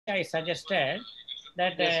I suggested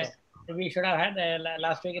that Yes, sir. we should have had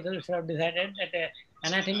last week. We should have decided that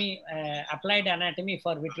anatomy, applied anatomy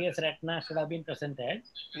for vitreous retina should have been presented.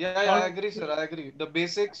 Yeah, yeah, I Followed, agree, sir. I agree. The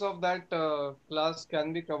basics of that class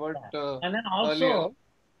can be covered and then earlier. also,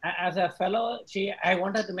 as a fellow, I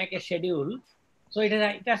wanted to make a schedule, so it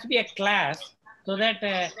has to be a class, so that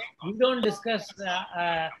we don't discuss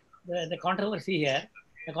the controversy here.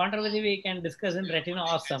 The controversy we can discuss in retina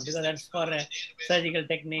awesome, because that's for a surgical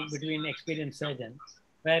technique between experienced surgeons,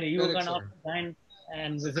 where you Correct, can sir. also join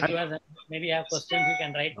and visit to us, and maybe have questions you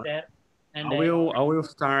can write there. And I will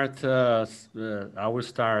start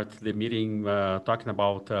the meeting talking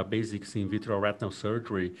about basics in vitro retinal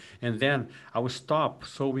surgery, and then I will stop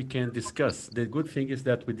so we can discuss. The good thing is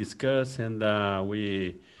that we discuss and we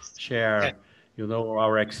yeah. share,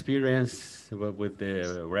 our experience with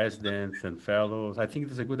the residents and fellows. I think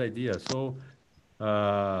it's a good idea. So,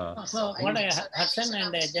 So what Hudson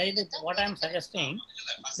and Jaydeep, what I'm suggesting,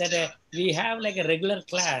 that we have like a regular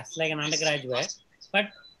class, like an undergraduate, but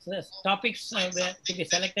the topics were to be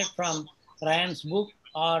selected from Ryan's book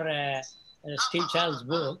or Steve Charles'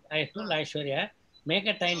 book. I told Aishwarya, make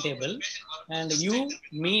a timetable, and you,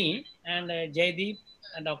 me, and Jaydeep,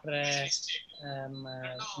 and Dr.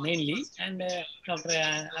 Mainly, and Dr.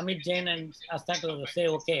 Amit Jain and Asta to say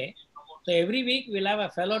okay. So every week we'll have a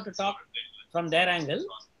fellow to talk from their angle,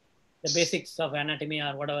 the basics of anatomy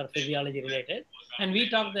or whatever physiology related. And we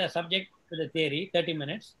talk the subject to the theory, 30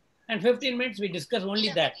 minutes. And 15 minutes we discuss only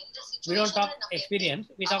that. We don't talk experience.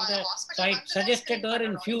 We talk the, so I suggested to her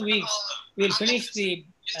in few weeks, we'll finish the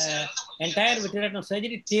entire vitreoretinal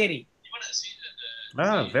surgery theory.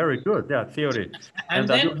 very good. Yeah, theory. And And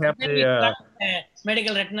then, you have we the start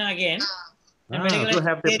medical retina again. And medical you retina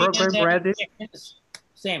have the theory and program the ready.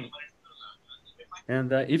 same. And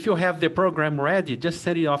if you have the program ready, just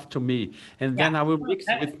send it off to me, and Yeah. then I will mix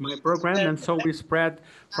with my program, and so we spread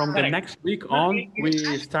from the Correct. next week No, on. We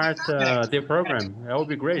start correct. the program. That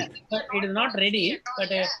will be great. But it is not ready, but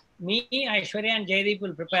me, Aishwarya, and Jaydeep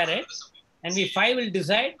will prepare it, and we five will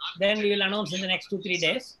decide. Then we will announce in the next 2-3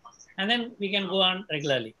 days, and then we can go on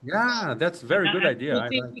regularly. Yeah, that's very good idea. I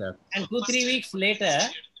like that. And 2-3 weeks later,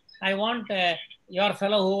 I want your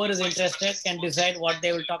fellow, whoever is interested, can decide what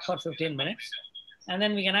they will talk for 15 minutes, and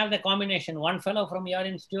then we can have the combination: one fellow from your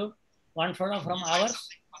institute, one fellow from ours,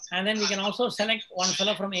 and then we can also select one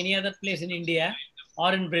fellow from any other place in India or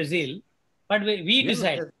in Brazil. But we Yeah,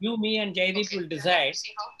 decide. You, me, and Jaydeep will decide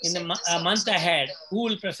in the a month ahead who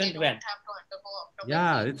will present when.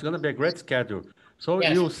 yeah, it's gonna be a great schedule. So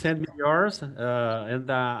Yes. you send me yours, and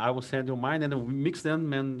I will send you mine, and we mix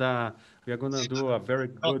them, and we are gonna do a very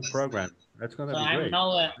good Okay. program. That's So gonna be great.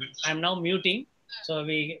 I'm now muting. So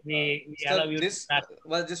we Sir, allow you to this start.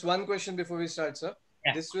 well, just one question before we start, sir.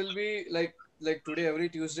 Yeah. This will be like today, every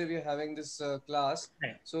Tuesday we are having this class.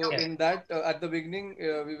 Right. So Yes. in that, at the beginning,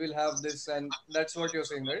 we will have this, and that's what you're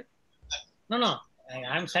saying, right? No.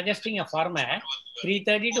 I'm suggesting a format.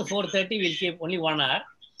 3:30 to 4:30 will keep only 1 hour,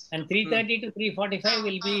 and 3:30 to 3:45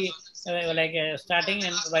 will be starting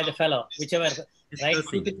and by the fellow, whichever. Right,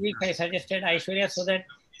 Discussing. 2-3 weeks I suggested Aishwarya, so that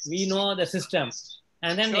we know the system,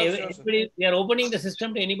 and then Sure, sure, sir. everybody, we are opening the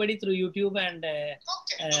system to anybody through YouTube and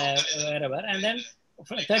wherever, and then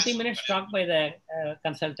 30 minutes talk by the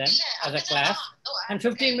consultant as a class, and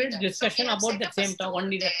 15 minutes discussion about the same talk,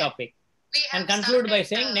 only that topic, and conclude by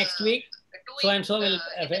saying next week so and so will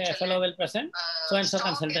a fellow will present, so and so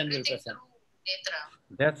consultant will present.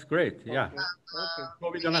 That's great. Yeah. Okay. Okay.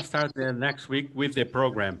 So we're gonna start next week with the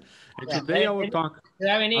program. And Yeah. today I will talk Do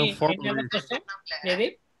you have any other informally. question,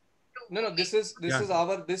 Jaydeep? No, this is Yeah.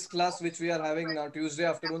 our this class which we are having now Tuesday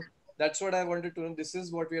afternoon. That's what I wanted to know. This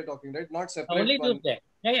is what we are talking, right? Not separate Only one. Tuesday.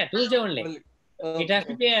 Yeah, Tuesday only. Only. It has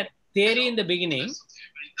to be a theory in the beginning,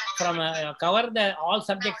 from cover the all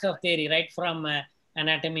subjects of theory, right from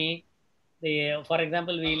anatomy. For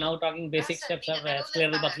example, we now talking basic steps of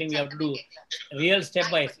scleral buckling. We have to do real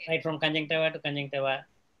stepwise, right from conjunctiva to conjunctiva,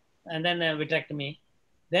 and then vitrectomy.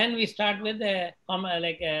 Then we start with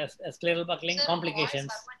scleral buckling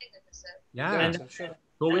complications. Yeah. Correct, And sir. Sure.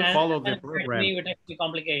 So we and follow the then program. vitrectomy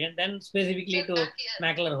complication. Then specifically to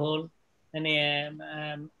macular hole, then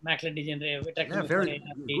macular degeneration, Yeah, vitrectomy for very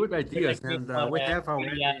ART, good ideas. vitrectomy And for we have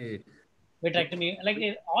media, already.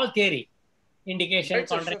 vitrectomy, all theory, indication, Right,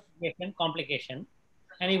 sir. Sure. contraindication, complication.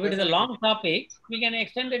 And if it is a Definitely. long topic, we can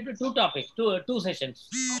extend it to two topics, two sessions.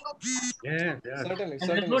 Yeah, yeah. Certainly. And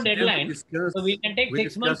there's Certainly, no sir. Then deadline, so we can take we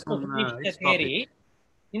 6 months discuss to on finish the each topic. theory.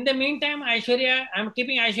 In the meantime, Aishwarya, I'm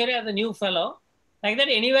keeping Aishwarya as a new fellow. Like that,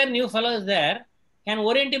 anywhere new fellow is there, can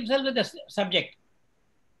orient himself with the subject.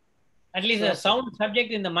 At least Sure, a sir. sound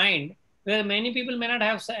subject in the mind, where many people may not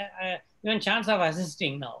have even chance of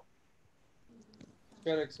assisting now.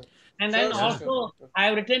 Correct, sir. And Sure, then sir, sure, also, sure. I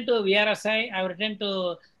have written to VRSI, I have written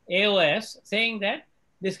to AOS saying that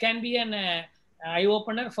this can be an eye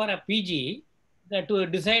opener for a PG to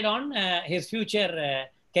decide on his future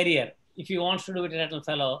career. If he wants to do it as a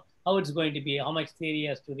fellow, how it's going to be, how much theory he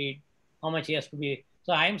has to read, how much he has to be.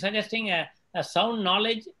 So I am suggesting a sound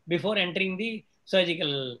knowledge before entering the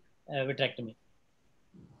surgical vitrectomy.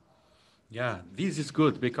 Yeah, this is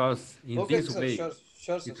good because in Okay, this sir, way, sure,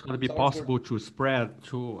 sure, sir. it's going to be Sounds good. possible to spread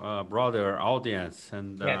to a broader audience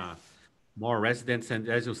and Yes, more residents. And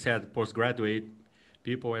as you said, postgraduate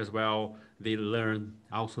people as well, they learn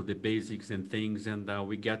also the basics and things. And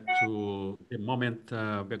we get to the moment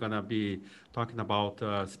we're going to be talking about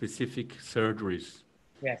specific surgeries.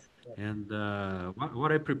 yes, yes. And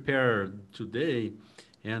what I prepared today,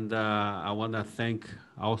 and I want to thank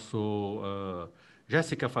also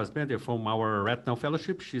Jessica Fassbender from our retinal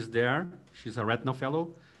fellowship. She's there. She's a retinal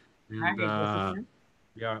fellow, Hi, and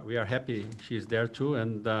Jessica. we are happy she's there too.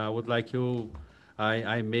 And I would like you.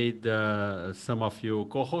 I made some of you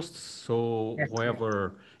co-hosts, so Yes, yes.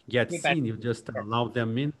 whoever gets Keep at in, you just yes, allow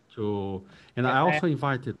them in to. And yes. I also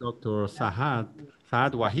invited Dr.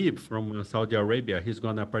 Saad Wahib from Saudi Arabia. He's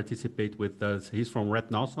going to participate with us. He's from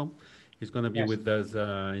Retina also. He's going to be Yes, with us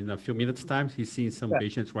in a few minutes' time. He's seeing some sure.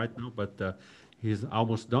 patients right now, but he's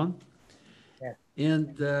almost done. Yes.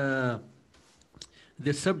 And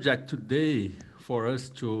the subject today for us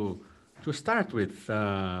to start with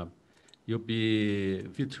will be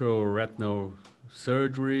vitreoretinal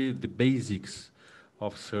surgery, the basics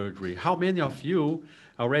of surgery. How many of you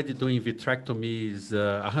already doing vitrectomies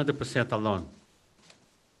 100% alone?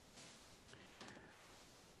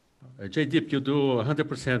 JDip, you do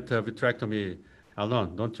 100% vitrectomy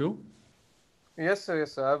alone, don't you? Yes, sir,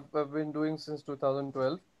 yes, sir. I've been doing since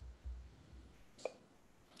 2012.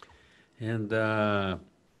 And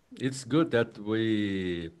it's good that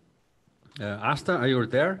we. Asta, are you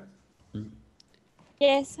there?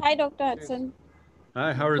 Yes. Hi, Dr. Yes. Hudson.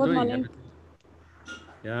 Hi, how are you Good doing? morning. Everything?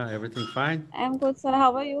 Yeah, everything fine? I'm good, sir.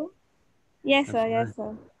 How are you? Yes, I'm sir. fine. Yes,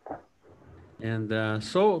 sir. And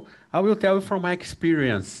so I will tell you from my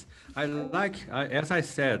experience. As I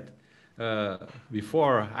said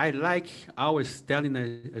before, I like always telling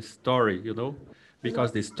a story,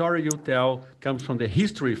 because the story you tell comes from the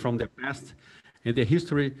history from the past and the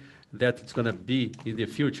history that it's going to be in the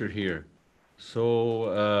future here.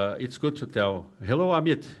 So it's good to tell. Hello,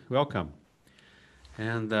 Amit. Welcome.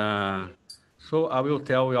 And so I will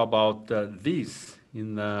tell you about this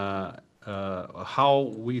in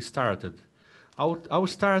how we started. I will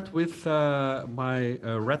start with my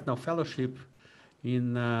retinal fellowship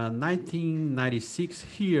in 1996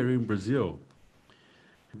 here in Brazil.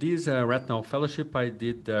 This retinal fellowship, I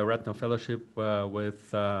did retinal fellowship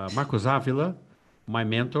with Marcos Avila, my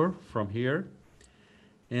mentor from here.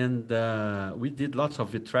 And we did lots of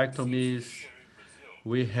vitrectomies.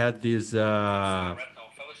 We had this retinal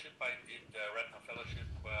fellowship. I did retinal fellowship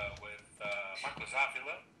with Marcos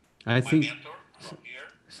Avila, I think mentor from here.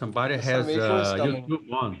 Somebody Yes, has some echo is coming.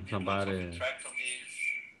 YouTube on. Somebody.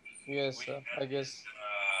 Yes, sir. I guess.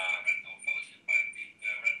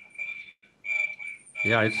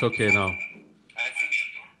 Yeah, it's okay now. I think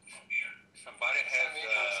somebody has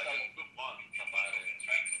YouTube on.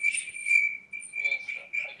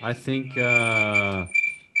 I think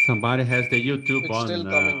somebody has the YouTube It's on. still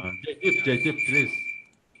coming. JDip, please.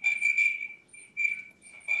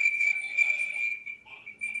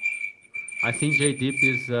 I think JDip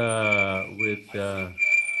is with.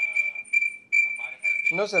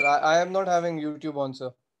 No, sir. I am not having YouTube on,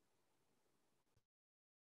 sir.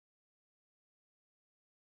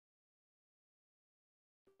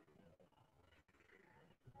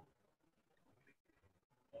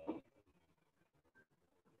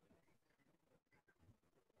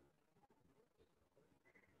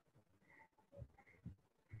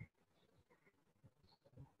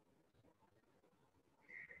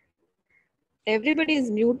 Everybody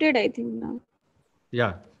is muted, I think, now.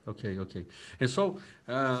 Yeah. Okay. And so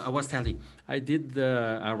I was telling, I did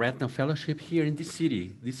a retinal fellowship here in this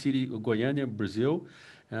city, Goiânia, Brazil,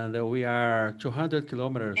 and we are 200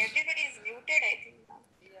 kilometers. Everybody is muted, I think, now.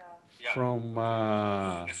 Yeah. From.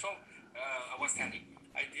 And so I was telling,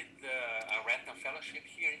 I did a retinal fellowship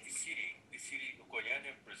here in this city,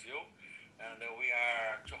 Goiânia, Brazil, and we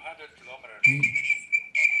are 200 kilometers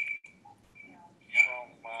from.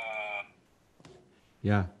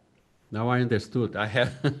 Yeah. Now I understood. I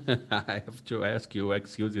have I have to ask you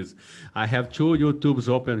excuses. I have two YouTubes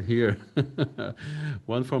open here.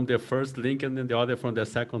 One from the first link and then the other from the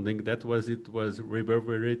second link. That was it was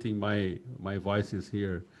reverberating my voices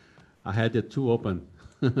here. I had the two open.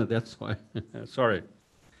 That's why. Sorry.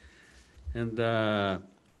 And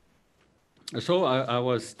so I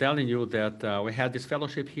was telling you that we had this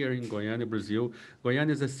fellowship here in Goiânia, Brazil.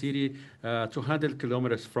 Goiânia is a city 200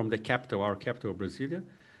 kilometers from the capital, our capital, Brasilia.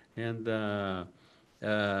 And uh,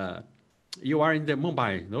 you are in the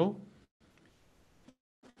Mumbai, no?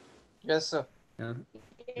 Yes, sir. And,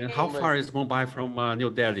 and how Mumbai. far is Mumbai from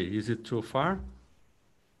New Delhi? Is it too far?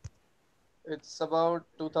 It's about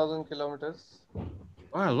 2,000 kilometers.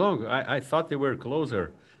 Oh, long. I thought they were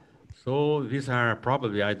closer. So these are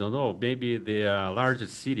probably, I don't know, maybe the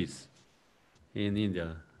largest cities in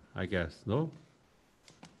India, I guess, no?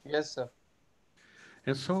 Yes, sir.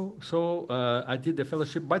 And so I did the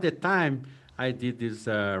fellowship. By the time I did this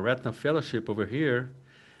retina fellowship over here,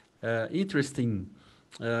 interesting,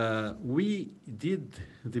 we did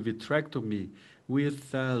the vitrectomy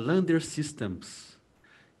with Lander systems.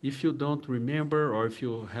 If you don't remember or if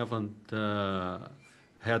you haven't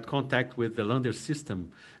had contact with the Lander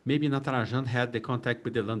system, maybe Natarajan had the contact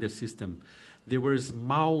with the Lander system. There were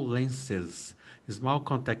small lenses, small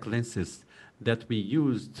contact lenses that we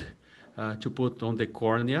used to put on the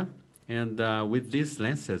cornea. And with these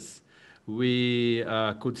lenses, we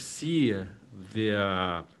could see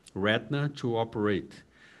the retina to operate.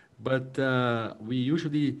 But we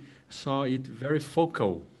usually saw it very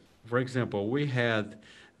focal. For example, we had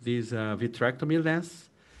this vitrectomy lens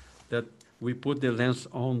that we put the lens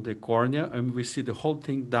on the cornea and we see the whole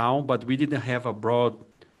thing down, but we didn't have a broad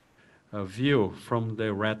view from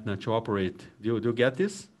the retina to operate. Do you get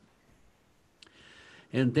this?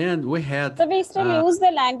 And then we had. So we still use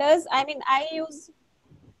the landers. I mean, I use.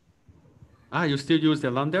 You still use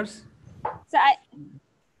the Landers? So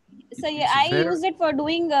yeah, I use it for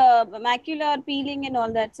doing macular peeling and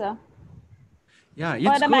all that, sir. Yeah, it's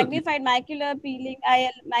for the good. magnified macular peeling,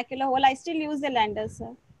 macular hole, I still use the landers,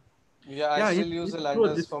 sir. Yeah, I still use the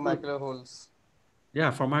landers for good. macular holes.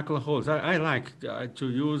 Yeah, for macular holes. I like to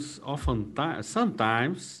use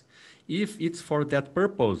sometimes, if it's for that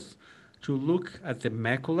purpose, to look at the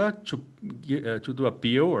macula, to do a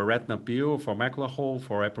peel, a retina peel for macular hole,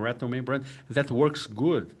 for epiretinal membrane. That works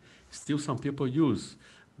good. Still some people use.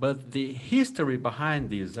 But the history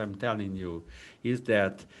behind this, I'm telling you, is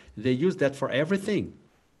that they use that for everything.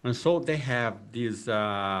 And so they have this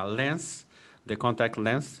lens, the contact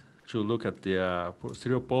lens, to look at the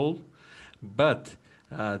posterior pole. But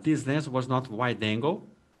this lens was not wide angle.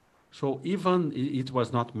 So even it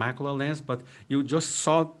was not macular lens, but you just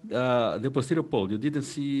saw the posterior pole. You didn't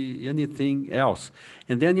see anything else.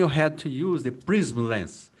 And then you had to use the prism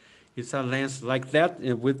lens. It's a lens like that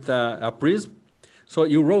with a prism. So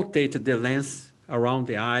you rotated the lens around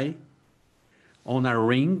the eye on a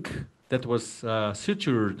ring that was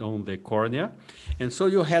sutured on the cornea. And so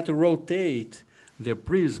you had to rotate the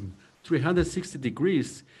prism 360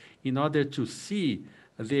 degrees in order to see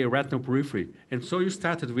the retinal periphery. And so you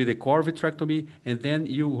started with a core vitrectomy, and then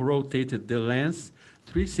you rotated the lens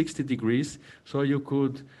 360 degrees so you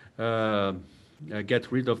could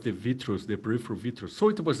get rid of the vitreous, the peripheral vitreous. So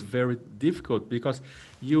it was very difficult because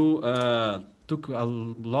you took a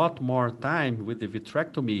lot more time with the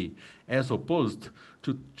vitrectomy as opposed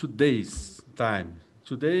to today's time.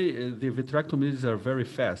 Today, the vitrectomies are very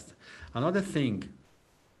fast. Another thing,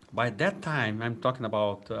 by that time, I'm talking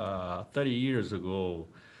about 30 years ago,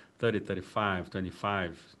 30, 35,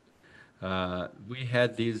 25, we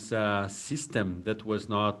had this system that was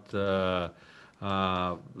not the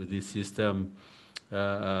system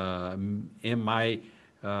MIVS,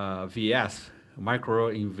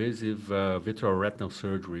 micro-invasive vitreoretinal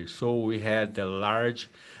surgery. So we had the large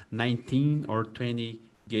 19 or 20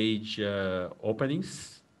 gauge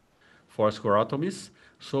openings for sclerotomies.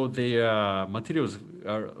 So the materials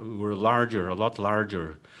were larger, a lot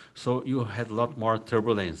larger. So you had a lot more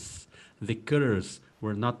turbulence. The cutters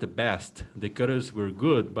were not the best. The cutters were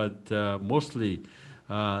good, but mostly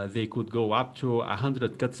they could go up to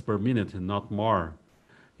 100 cuts per minute and not more.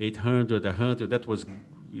 800, 100, that was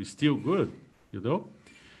still good, you know?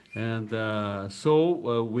 And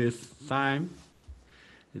so with time,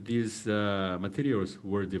 these materials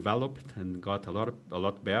were developed and got a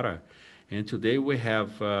lot better. And today we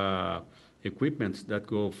have equipment that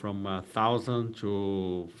go from 1,000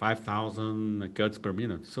 to 5,000 cuts per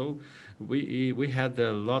minute. So we had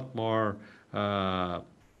a lot more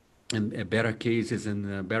and better cases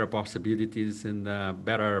and better possibilities and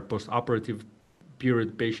better post-operative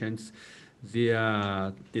period patients.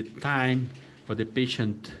 the time for the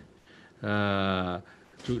patient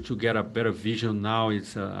to get a better vision now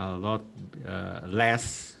is a lot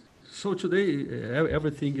less. So today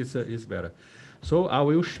everything is better. So I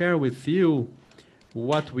will share with you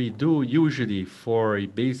what we do usually for a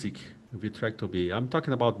basic vitrectomy. I'm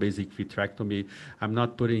talking about basic vitrectomy. I'm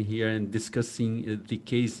not putting here and discussing the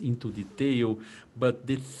case into detail, but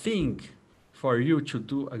the thing for you to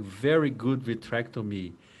do a very good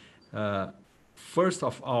vitrectomy, uh, first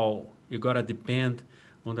of all, you gotta depend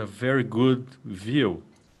on a very good view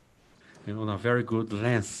and on a very good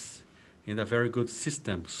lens and a very good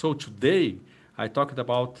system. So today I talked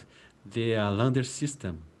about the Lander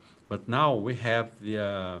system, but now we have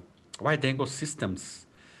the wide angle systems.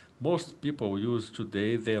 Most people use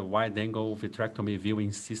today the wide angle vitrectomy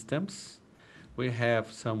viewing systems. We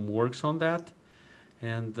have some works on that.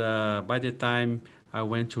 And by the time I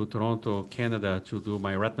went to Toronto, Canada to do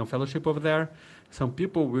my retinal fellowship over there, some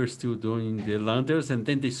people were still doing the Landers, and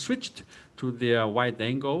then they switched to the wide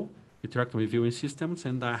angle vitrectomy viewing systems,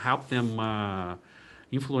 and I helped them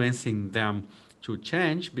influencing them to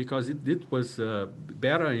change because it was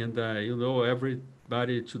better. And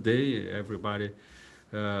everybody today,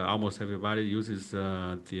 almost everybody uses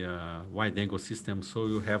the wide angle system, so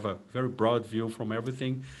you have a very broad view from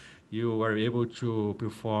everything. You are able to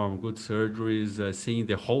perform good surgeries, seeing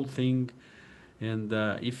the whole thing. And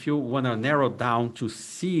if you want to narrow down to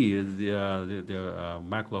see the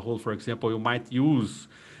macular hole, for example, you might use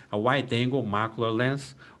a wide angle macular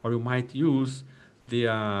lens, or you might use the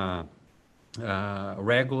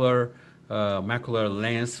regular macular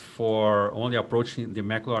lens for only approaching the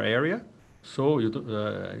macular area. So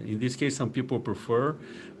in this case, some people prefer,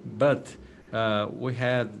 but we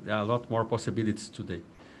had a lot more possibilities today.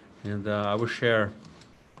 And I will share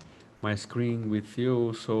my screen with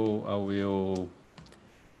you, so I will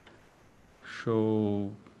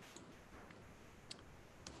show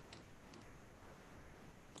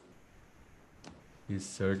this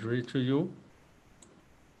surgery to you.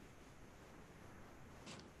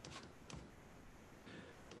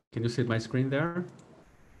 Can you see my screen there?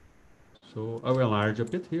 So I will enlarge a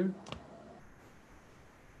bit here.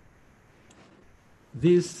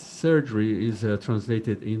 This surgery is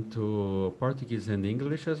translated into Portuguese and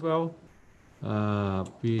English as well. A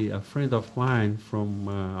friend of mine from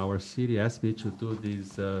our city asked me to do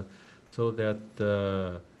this so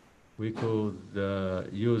that we could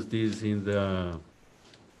use this in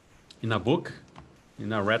a book,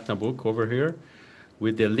 in a retina book over here,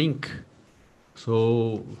 with the link,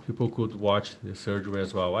 so people could watch the surgery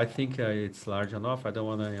as well. I think it's large enough. I don't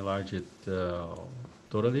want to enlarge it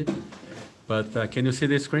totally. But can you see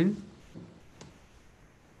the screen?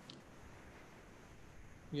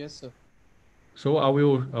 Yes, sir. So I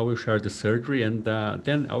will share the surgery, and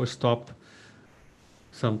then I will stop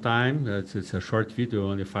some time. It's a short video,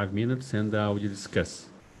 only 5 minutes, and we will discuss.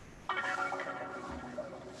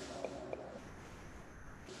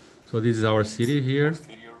 So this is our city here.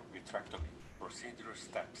 Posterior vitrectomy procedure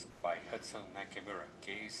steps by Hudson Nakamura,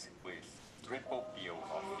 case with triple PO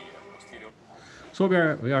of the posterior. So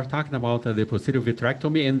we are talking about the posterior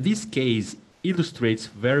vitrectomy, and this case illustrates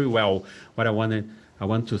very well what I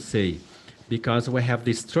want to say, because we have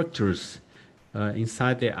the structures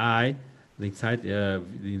inside the eye, inside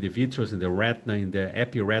in the vitreous, in the retina, in the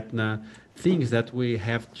epiretina, things that we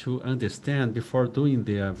have to understand before doing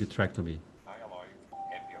the vitrectomy.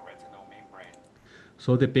 Epiretinal membrane.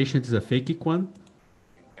 So the patient is a phakic one.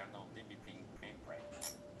 Internal limiting membrane.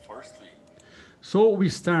 Firstly. So we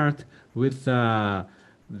start with the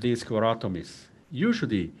sclerotomies.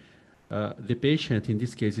 Usually, the patient in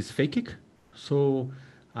this case is phakic, so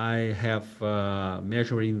I have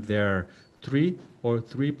measuring there 3 or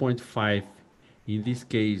 3.5. In this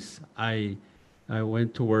case, I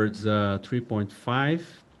went towards 3.5,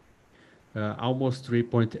 almost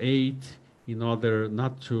 3.8, in order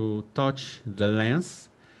not to touch the lens.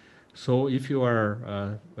 So if you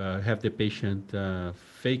are have the patient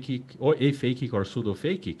phakic or aphakic or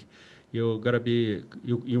pseudophakic, you gotta be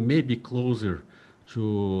you may be closer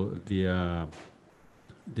to the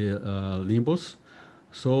limbus,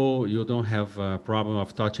 so you don't have a problem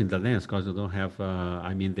of touching the lens, because you don't have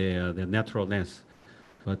the natural lens.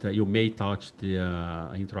 But you may touch the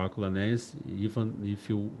intraocular lens even if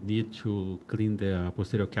you need to clean the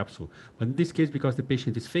posterior capsule. But in this case, because the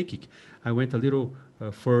patient is phakic, I went a little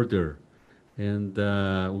further, and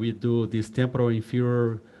we do this temporal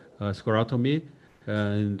inferior sclerotomy.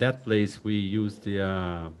 In that place, we use the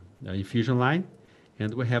infusion line,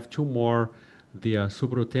 and we have two more, the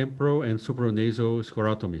supratemporal and supranasal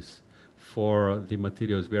sclerotomies. for the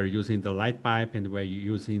materials. We are using the light pipe and we're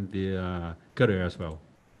using the cutter as well.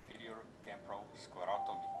 Inferior temporal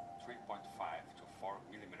sclerotomy, 3.5 to 4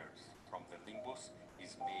 millimeters from the limbus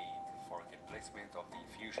is made for the placement of the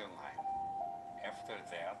infusion line. After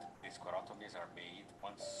that, the sclerotomies are made,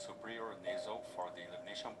 one superior nasal for the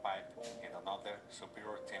illumination pipe and another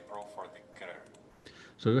superior temporal for the cutter.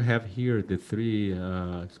 So you have here the three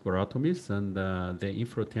sclerotomies, and the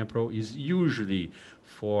infratemporal is usually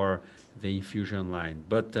for the infusion line,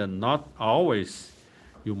 but not always.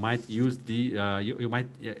 You might use the, you might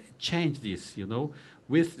change this, you know.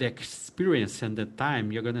 With the experience and the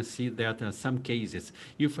time, you're going to see that some cases,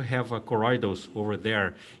 if you have choroidals over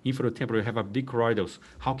there, infratemporal, you have a big choroidals,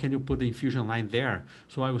 how can you put the infusion line there?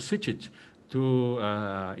 So I will switch it to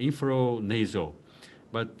infranasal.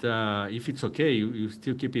 But if it's okay, you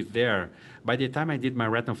still keep it there. By the time I did my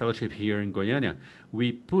retinal fellowship here in Goiânia,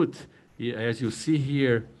 we put, as you see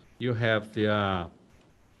here, you have the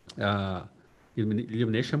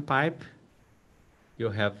illumination pipe, you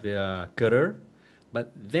have the cutter,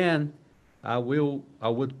 but then I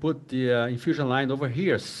would put the infusion line over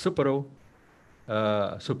here, superior,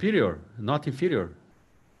 not inferior.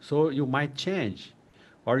 So you might change.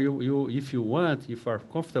 Or you, if you want, if you are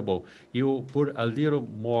comfortable, you put a little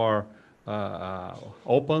more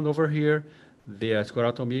open over here, the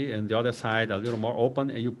sclerotomy, and the other side a little more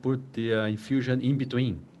open, and you put the infusion in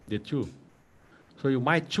between the two. So you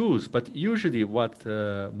might choose, but usually what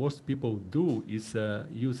most people do is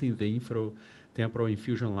using the infratemporal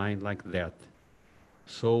infusion line like that.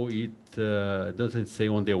 So it doesn't stay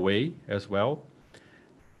on the way as well.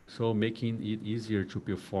 So making it easier to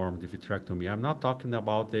perform the vitrectomy. I'm not talking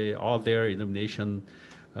about the other illumination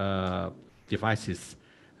devices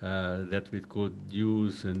that we could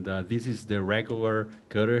use. And this is the regular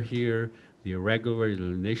cutter here, the regular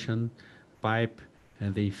illumination pipe,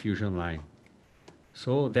 and the infusion line.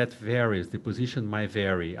 So that varies. The position might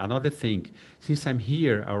vary. Another thing, since I'm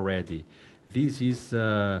here already, this is,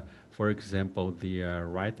 for example, the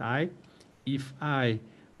right eye. If I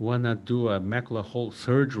want to do a macular hole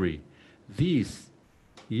surgery, this,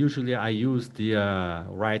 usually I use the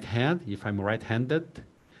right hand, if I'm right-handed,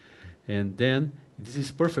 and then this is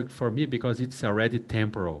perfect for me because it's already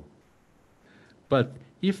temporal. But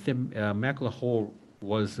if the macular hole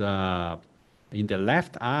was in the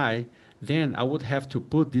left eye, then I would have to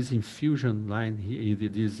put this infusion line, here,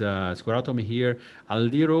 this sclerotomy here, a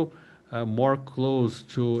little more close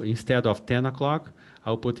to, instead of 10 o'clock,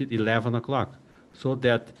 I'll put it 11 o'clock, so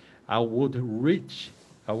that I would reach,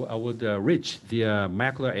 reach the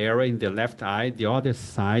macular area in the left eye, the other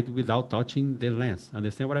side, without touching the lens.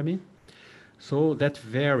 Understand what I mean? So that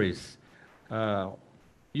varies.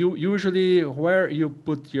 You usually, where you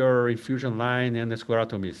put your infusion line and the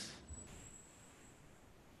sclerotomies?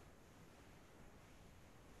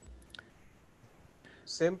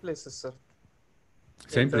 Same places, sir.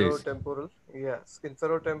 Same place. Inferotemporal. Yes,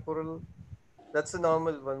 inferotemporal. That's the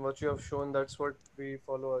normal one. What you have shown, that's what we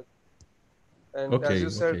follow. And Okay, as you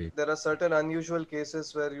said, okay. there are certain unusual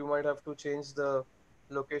cases where you might have to change the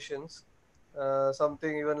locations.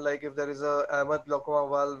 Something even like if there is a Ahmed glaucoma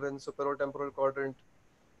valve in superotemporal quadrant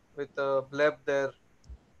with a bleb there,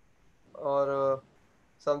 or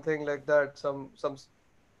something like that, some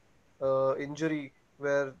injury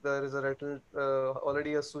where there is a retinal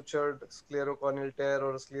already a sutured sclerocorneal tear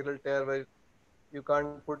or a scleral tear where you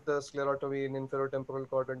can't put the sclerotomy in inferotemporal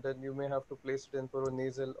quadrant, then you may have to place it in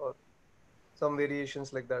infernasal or some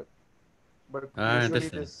variations like that. But I usually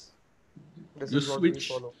understand. this You is what we switch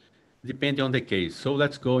follow. depending on the case. So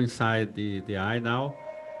let's go inside the eye now.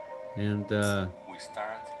 And We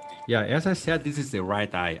start the yeah, as I said, this is the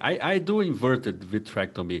right eye. I do inverted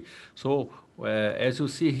vitrectomy. So as you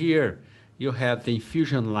see here, you have the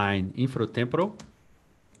infusion line infratemporal,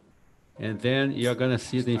 and then you're gonna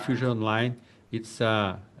see the infusion line. It's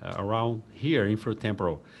around here,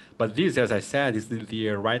 infratemporal. But this, as I said, is the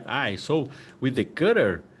right eye. So with the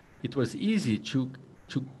cutter, it was easy to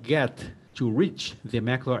reach the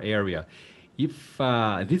macular area. If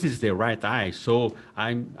this is the right eye, so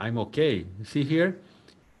I'm okay. See here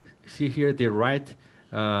the right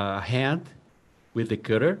hand with the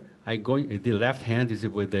cutter. The left hand is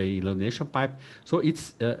with the illumination pipe. So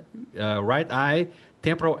it's right eye,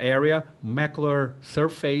 temporal area, macular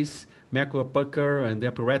surface, macular pucker, and the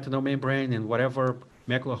upper retinal membrane, and whatever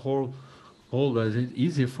macular hole is it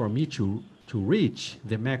easy for me to reach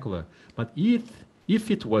the macula. But if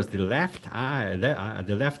it was the left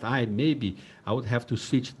eye, maybe I would have to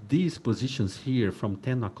switch these positions here from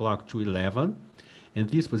 10 o'clock to 11, and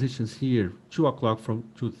these positions here, 2 o'clock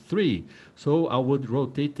to 3. So I would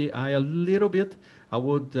rotate the eye a little bit. I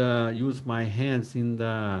would use my hands in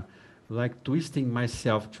the, like twisting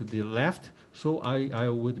myself to the left, so I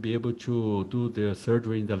would be able to do the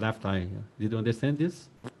surgery in the left eye. Did you understand this?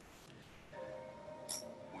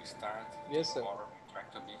 We start Yes, the sir. core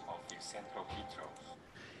vitrectomy of the central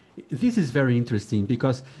vitreous. This is very interesting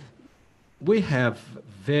because we have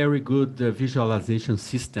very good visualization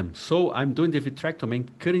system. So I'm doing the vitrectomy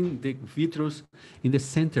and cutting the vitreous in the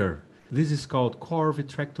center. This is called core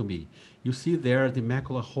vitrectomy. You see there the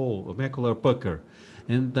macular hole, macular pucker.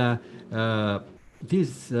 And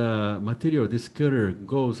this material, this cutter,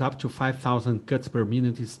 goes up to 5,000 cuts per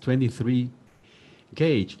minute. It's 23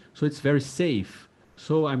 gauge, so it's very safe.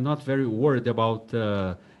 So I'm not very worried about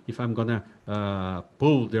if I'm gonna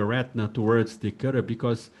pull the retina towards the cutter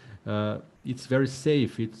because it's very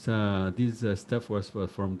safe. It's this stuff was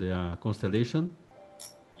from the constellation.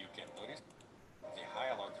 You can notice the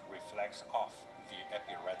hyaloid reflects off the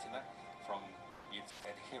epiretina from its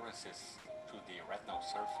adherences to the retinal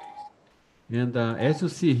surface. And as you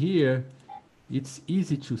see here, it's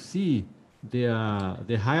easy to see the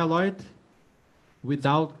hyaloid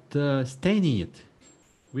without staining it.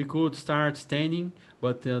 We could start staining,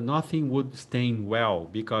 but nothing would stain well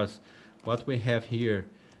because what we have here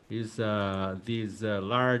is this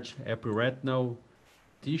large epiretinal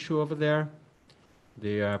tissue over there,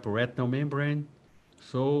 the epiretinal membrane.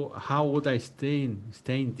 So how would I stain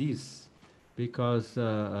this? Because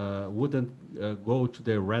wouldn't go to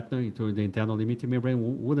the retina, into the internal limiting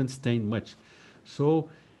membrane, wouldn't stain much. So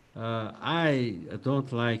I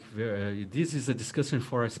don't like, this is a discussion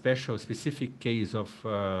for a specific case of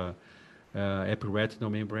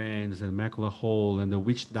epiretinal membranes and macular hole and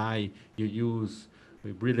which dye you use,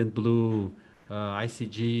 brilliant blue,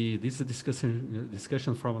 ICG. This is a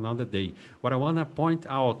discussion from another day. What I want to point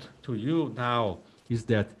out to you now is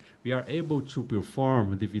that we are able to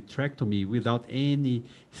perform the vitrectomy without any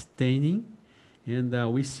staining,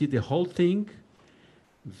 and we see the whole thing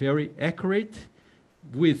very accurate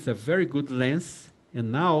with a very good lens.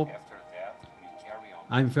 And now After that, we carry on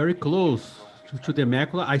I'm very close to the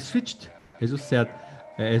macula. I switched, as you said,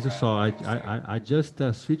 as you saw, I just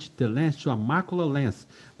switched the lens to a macular lens.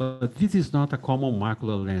 But this is not a common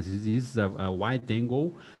macular lens. This is a wide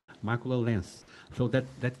angle macular lens. So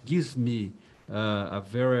that gives me a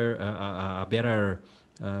very a better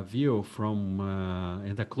view from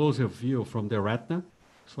and a closer view from the retina.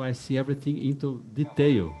 So I see everything into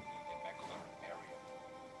detail.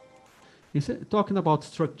 in the macular area. Talking about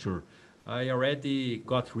structure, I already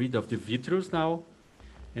got rid of the vitreous now,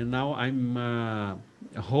 and now I'm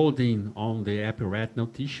holding on the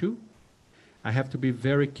epiretinal tissue. I have to be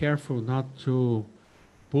very careful not to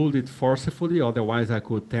pull it forcefully, otherwise I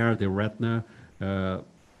could tear the retina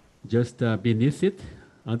just beneath it,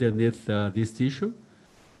 underneath this tissue.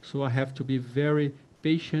 So I have to be very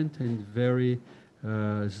patient and very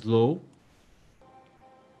slow.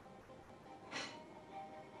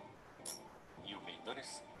 You may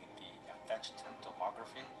notice in the attached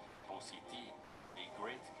tomography, OCT, a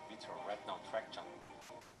great vitreoretinal traction.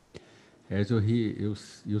 As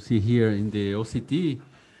you see here in the OCT,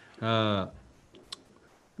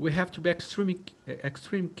 we have to be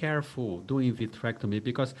extreme careful doing vitrectomy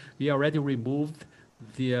because we already removed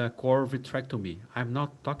the core vitrectomy. I'm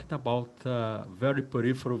not talking about very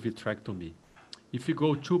peripheral vitrectomy. If you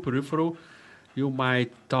go too peripheral, you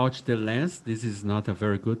might touch the lens. This is not a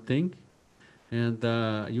very good thing. And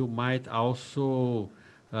you might also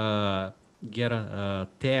get a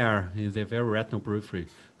tear in the very retinal periphery.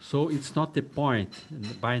 So it's not the point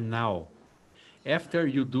by now. After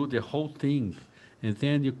you do the whole thing, and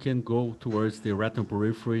then you can go towards the retinal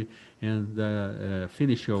periphery and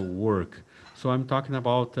finish your work. So I'm talking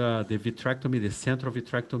about the vitrectomy, the central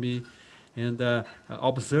vitrectomy, and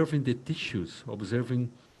observing the tissues,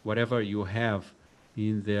 observing whatever you have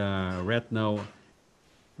in the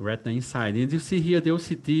retina inside. And you see here the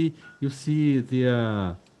OCT, you see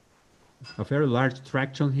the a very large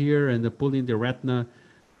traction here and pulling the retina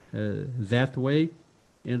that way.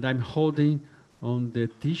 And I'm holding on the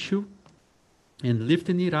tissue and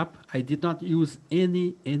lifting it up. I did not use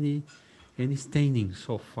any staining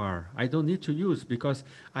so far. I don't need to use because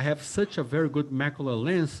I have such a very good macular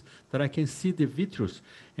lens that I can see the vitreous.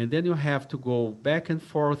 And then you have to go back and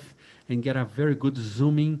forth and get a very good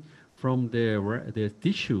zooming from the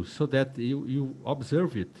tissue so that you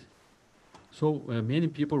observe it. So many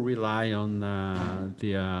people rely on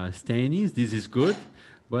the stainings. This is good,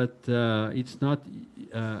 but it's not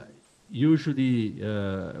usually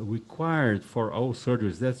required for all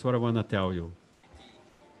surgeries. That's what I want to tell you.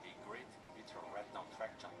 A great vitreoretinal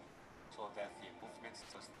traction, so that the movements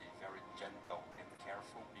must be very gentle and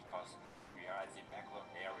careful because we are at the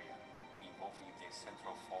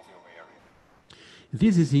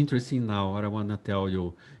this is interesting now, what I want to tell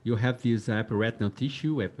you. You have this epiretinal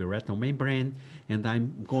tissue, epiretinal membrane, and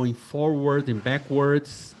I'm going forward and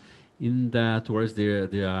backwards towards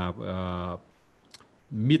the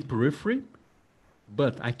mid periphery,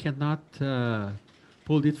 but I cannot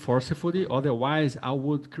pull it forcefully, otherwise I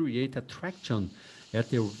would create a traction at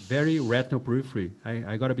the very retinal periphery.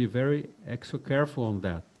 I got to be very extra careful on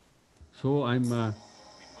that. So I'm We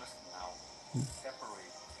must now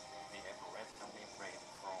separate the epiretinal membrane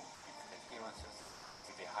from its adherences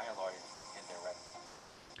to the hyaloid and the retina.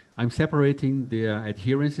 I'm separating the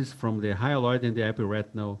adherences from the hyaloid and the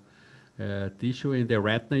epiretinal tissue in the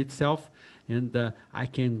retina itself. And I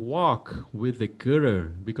can walk with the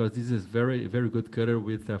cutter because this is very good cutter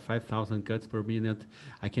with 5,000 cuts per minute.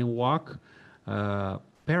 I can walk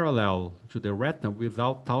parallel to the retina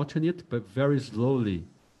without touching it, but very slowly.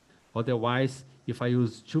 Otherwise, if I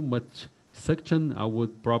use too much suction, I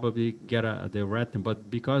would probably get the retina. But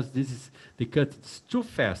because this is the cut, it's too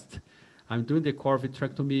fast. I'm doing the core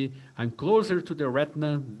vitrectomy. I'm closer to the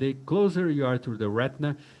retina. The closer you are to the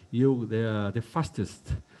retina, the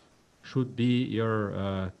fastest should be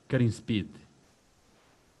your cutting speed.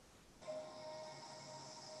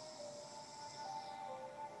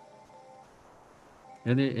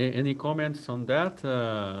 Any comments on that?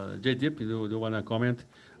 Jaydeep, do you want to comment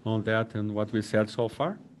on that and what we said so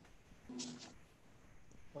far?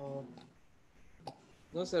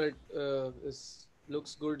 No, sir,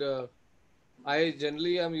 looks good. I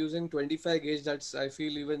generally am using 25 gauge. I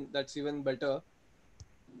feel that's even better.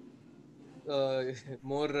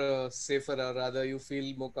 More safer, or rather, you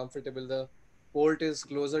feel more comfortable. The port is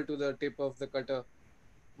closer to the tip of the cutter,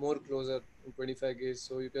 more closer in 25 gauge,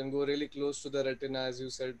 so you can go really close to the retina, as you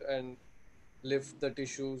said, and lift the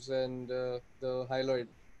tissues and the hyaloid.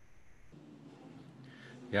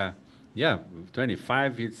 Yeah, yeah.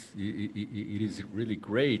 25, it is really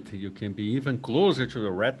great. You can be even closer to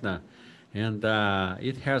the retina, and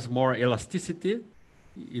it has more elasticity.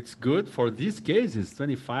 It's good for these cases.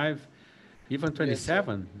 25, even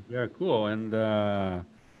 27. Yes, Very cool. And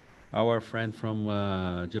our friend from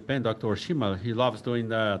Japan, Dr. Oshima, he loves doing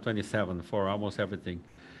the 27 for almost everything.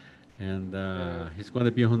 And he's going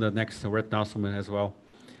to be on the next retinosome as well.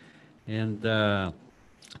 And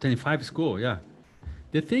 25 is cool, yeah.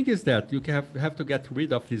 The thing is that you have to get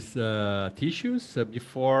rid of these tissues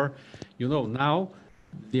before, now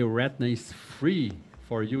the retina is free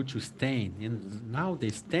for you to stain. And now the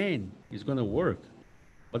stain is going to work.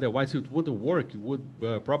 Otherwise, it wouldn't work. It would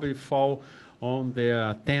probably fall on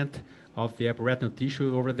the tent of the epiretinal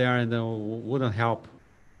tissue over there and wouldn't help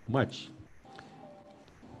much.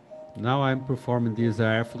 Now I'm performing this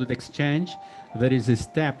air fluid exchange. That is a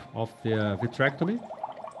step of the vitrectomy. The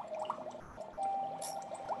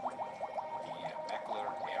macular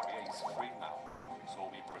area is free now, so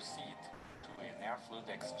we proceed to an air fluid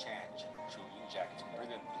exchange to inject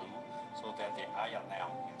brilliant blue so that the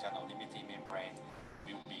ILM, internal limiting membrane,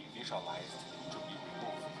 will be visualized to be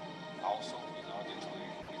removed. Also, in order to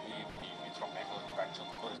relieve the vitromacular traction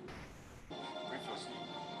previously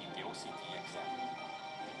in the OCT exam.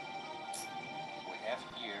 We have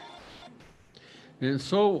here And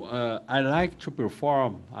so I like to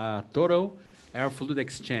perform a total air fluid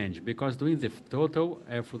exchange because doing the total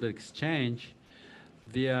air fluid exchange,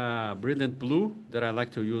 the brilliant blue that I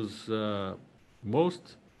like to use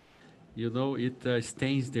most, it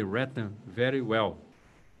stains the retina very well.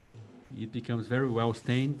 It becomes very well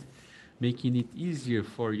stained, making it easier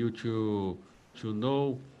for you to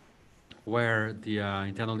know where the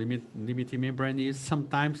internal limiting membrane is.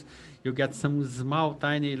 Sometimes you get some small,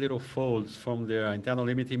 tiny little folds from the internal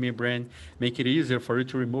limiting membrane, make it easier for you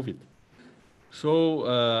to remove it. So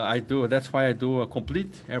that's why I do a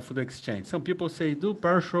complete air fluid exchange. Some people say do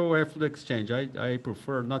partial air fluid exchange. I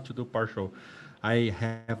prefer not to do partial. I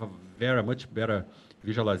have a much better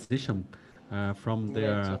visualization from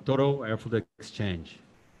the total air fluid exchange.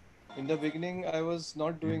 In the beginning, I was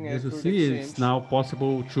not doing air As you fluid see, exchange. it's now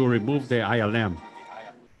possible to remove the ILM.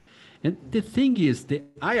 And the thing is, the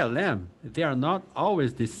ILM, they are not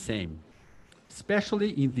always the same,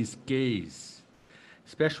 especially in this case,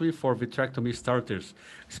 especially for vitrectomy starters,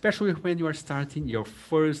 especially when you are starting your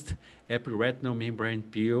first epiretinal membrane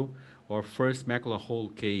peel or first macular hole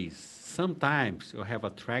case. Sometimes you have a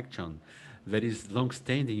traction that is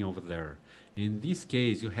long-standing over there. In this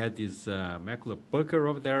case, you had this macular pucker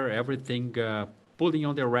over there, everything pulling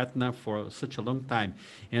on the retina for such a long time.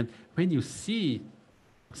 And when you see,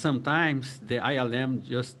 sometimes the ILM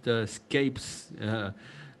just escapes.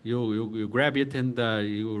 You grab it and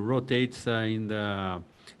you rotate in the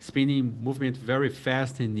spinning movement very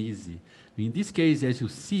fast and easy. In this case, as you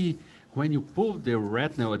see, when you pull the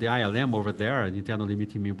retina or the ILM over there, the internal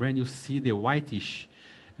limiting membrane, you see the whitish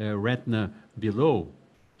retina below.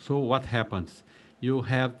 So what happens? You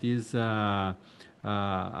have this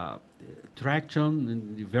traction,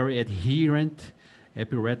 and very adherent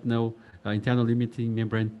epiretinal internal limiting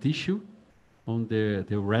membrane tissue on the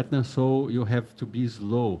retina, so you have to be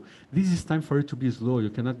slow. This is time for you to be slow. You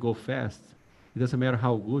cannot go fast. It doesn't matter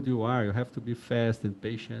how good you are. You have to be fast and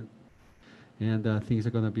patient, and things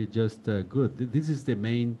are going to be just good. This is the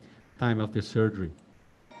main time of the surgery.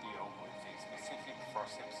 Deal with a specific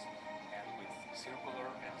forceps, and with circular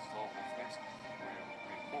and slow movements, we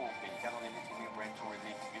remove the internal limiting membrane to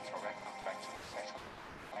relieve vitreoretinal traction section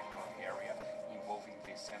macular area involving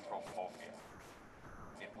the central fovea.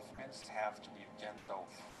 The movements have to be gentle,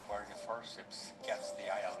 where the forceps gets the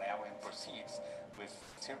ILL and proceeds, with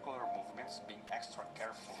circular movements being extra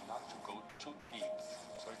careful not to go too deep.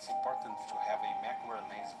 So it's important to have a macular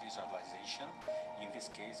lens visualization, in this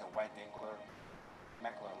case a wide-angular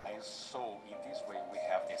macular lens, so in this way we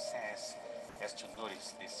have the sense as to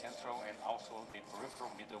notice the central and also the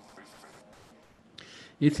peripheral middle periphery.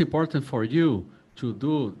 It's important for you to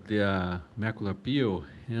do the macular peel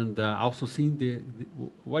and also seeing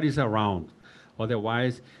what is around.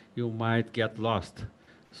 Otherwise, you might get lost.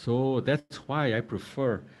 So that's why I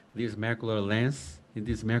prefer this macular lens. And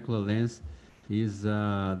this macular lens is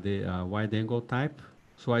the wide angle type,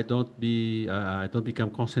 so I don't become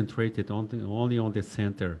concentrated only on the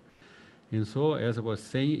center. And so, as I was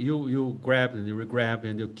saying, you grab and you re-grab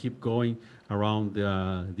and you keep going around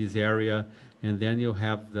this area, and then you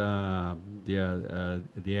have the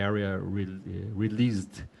area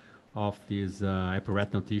released of this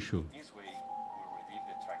epiretinal tissue. This way we relieve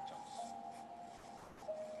the tractions.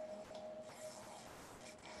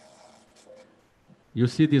 You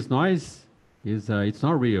see this noise? It's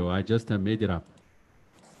not real. I just made it up.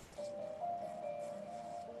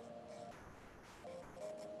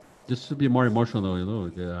 Just to be more emotional,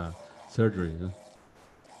 the surgery.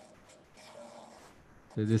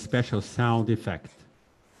 There's a special sound effect.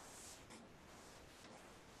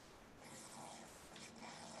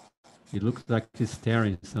 It looks like he's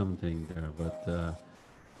staring something there, but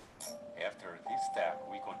After this step,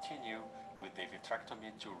 we continue with the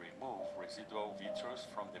vitrectomy to remove residual vitreous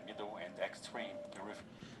from the middle and extreme periphery.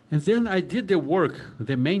 and then I did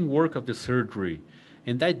the main work of the surgery,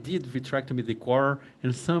 and I did vitrectomy the core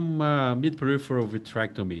and some mid-peripheral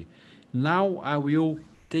vitrectomy. Now I will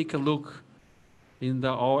take a look in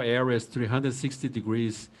all areas 360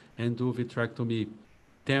 degrees and do vitrectomy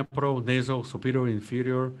temporal, nasal, superior,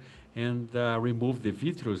 inferior, and remove the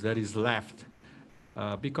vitreous that is left.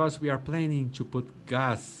 Because we are planning to put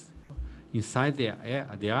gas inside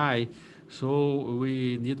the eye, so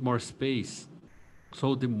we need more space.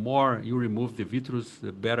 So the more you remove the vitreous,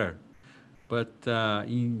 the better. But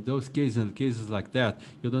in those cases like that,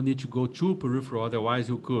 you don't need to go too peripheral, otherwise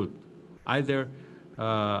you could either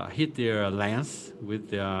hit the lens with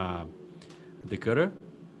the cutter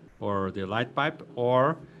or the light pipe,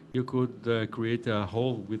 or you could create a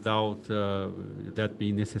hole without that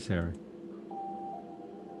being necessary.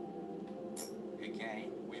 Again,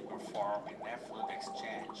 we perform an effluent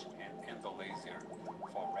exchange and endo laser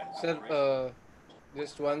for retinal Sir, periphery.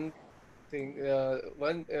 just one thing.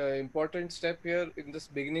 One important step here in this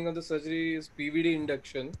beginning of the surgery is PVD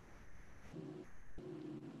induction.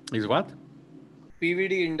 Is what?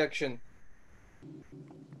 PVD induction.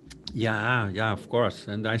 Yeah, of course.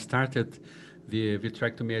 And I started the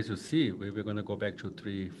vitrectomy, as you see. We're going to go back to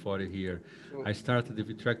 340 here. I started the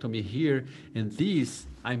vitrectomy here, and this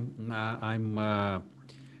I'm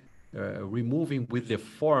removing with the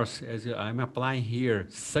force as I'm applying here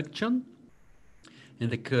suction and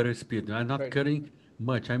the cutter speed. I'm not cutting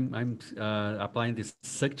much. I'm applying this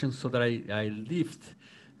suction so that I lift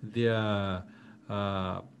the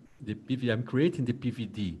PVD. I'm creating the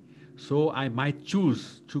PVD. So I might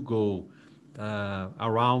choose to go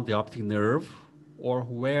around the optic nerve or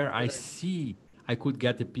where I see I could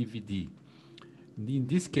get the PVD. In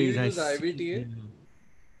this case, Do you use I see IVTA?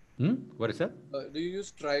 What is that? Do you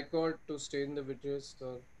use tricot to stain the vitreous?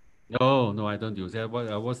 Or? No, I don't use. I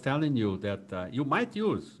was telling you that you might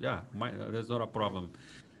use. Yeah, that's not a problem.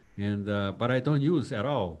 And but I don't use at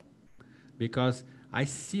all because I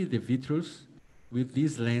see the vitreous with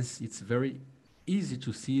this lens. It's very easy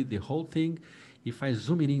to see the whole thing. If I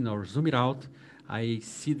zoom it in or zoom it out, I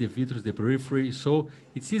see the vitreous, the periphery. So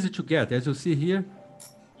it's easy to get. As you see here,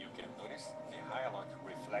 You can notice the hyaloid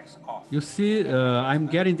reflects off. you see I'm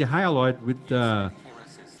getting the hyaloid with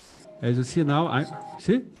Appearances. as you see now,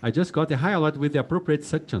 I just got the hyaloid with the appropriate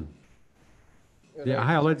suction. The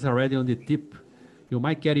hyaloid is already on the tip. You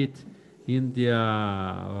might get it in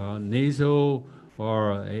the nasal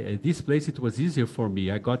or this place, it was easier for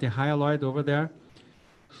me. I got a hyaloid over there,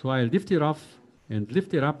 so I lift it off and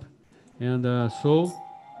lift it up, and so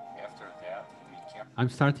After that, we can I'm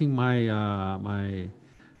starting my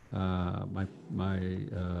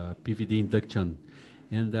PVD induction,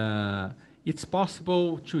 and it's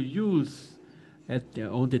possible to use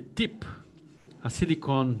on the tip a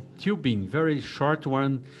silicone tubing, very short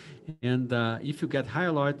one, and if you get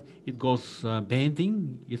hyaloid, it goes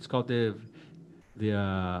bending. It's called the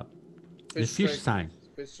uh, the Fish fish strike. sign.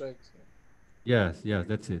 Fish strikes. Yeah. Yes, yes,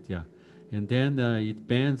 that's it. Yeah, and then it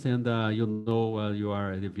bends, and you know you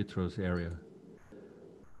are at the vitreous area.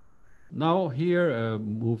 Now here,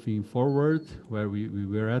 moving forward where we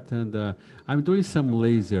were at, and I'm doing some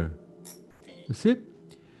laser. You see,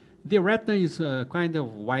 the retina is kind of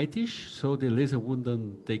whitish, so the laser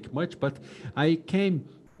wouldn't take much. But I came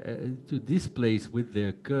to this place with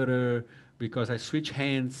the cutter because I switch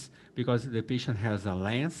hands because the patient has a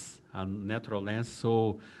lens, a natural lens,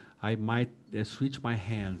 so I might switch my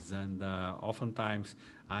hands. And oftentimes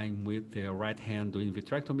I'm with the right hand doing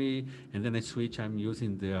vitrectomy, and then I switch. I'm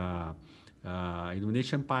using the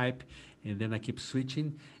illumination pipe, and then I keep switching.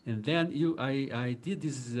 And then I did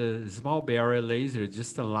this small barrier laser,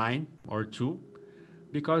 just a line or two,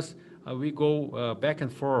 because we go back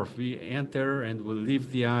and forth. We enter and we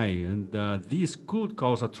leave the eye, and this could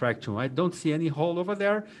cause attraction. I don't see any hole over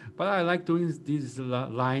there, but I like doing these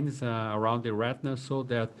lines around the retina so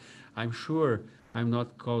that I'm sure I'm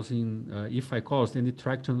not causing, if I caused any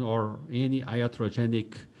traction or any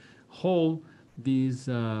iatrogenic hole, these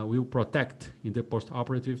will protect in the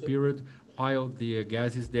post-operative So period while the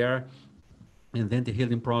gas is there, and then the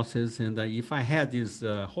healing process. And if I had this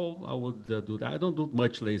hole, I would do that. I don't do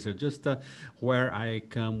much laser, just where I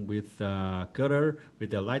come with cutter,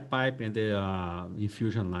 with the light pipe and the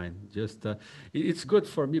infusion line. Just it's good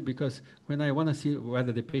for me because when I want to see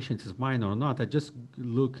whether the patient is mine or not, I just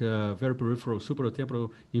look very peripheral, supratemporal,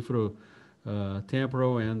 infra.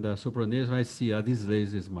 Temporal and supranasal, I see this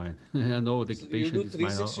laser is mine. I know the you do patient is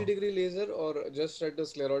mine. 360-degree laser or just at the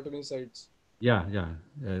sclerotomy sites? Yeah, yeah,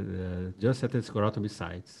 just at the sclerotomy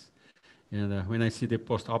sites. And when I see the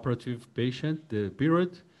post-operative patient, the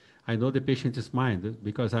period, I know the patient is mine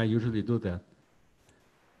because I usually do that.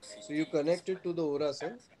 So you connect it to the aura,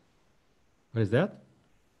 sir. What is that?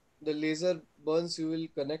 The laser burns, you will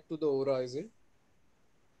connect to the aura, is it?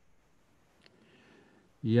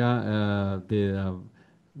 Yeah,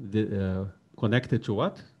 connected to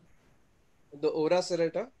what? The aura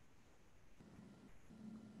serrata.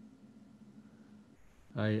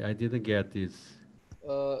 I didn't get this.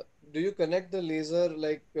 Do you connect the laser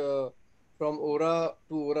like from aura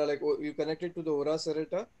to aura? Like you connect it to the aura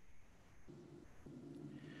serrata?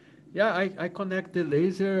 Yeah, I connect the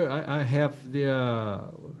laser. I have the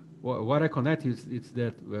what I connect is it's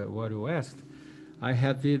that what you asked. I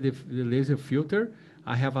have the laser filter.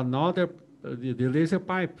 I have another the laser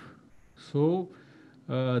pipe. So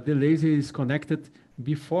the laser is connected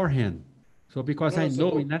beforehand. So because No, I no. So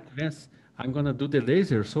know in advance I'm gonna do the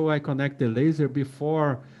laser, so I connect the laser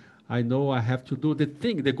before I know I have to do the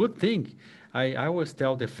thing. The good thing, I always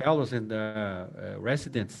tell the fellows and the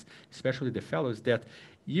residents, especially the fellows, that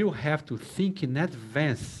you have to think in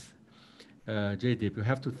advance, JDip. You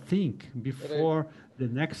have to think right. before the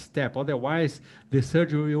next step. Otherwise, the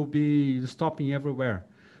surgery will be stopping everywhere.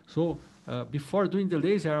 So before doing the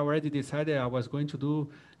laser, I already decided I was going to do,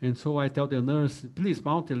 and so I tell the nurse, please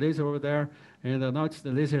mount the laser over there. And now it's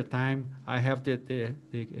the laser time. I have the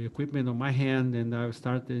equipment on my hand, and I'll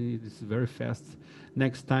start. It's very fast.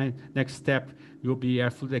 Next step will be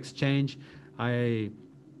air fluid exchange. I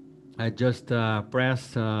I just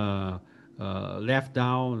press left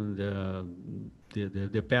down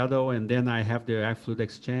the pedal, and then I have the air fluid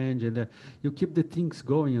exchange, and you keep the things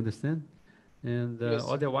going, understand? And Yes.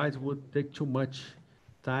 otherwise, it would take too much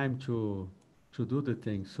time to do the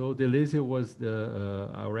thing. So the laser was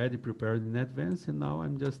already prepared in advance, and now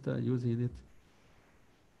I'm just using it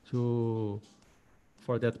to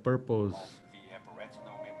for that purpose. the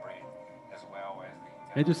retinal membrane as well as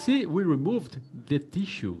the And you internal. see, we removed the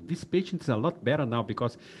tissue. This patient is a lot better now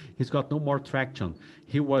because he's got no more traction.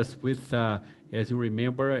 He was with, as you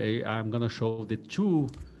remember, I'm going to show the two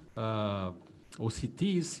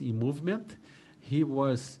OCTs in movement. He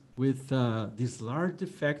was with this large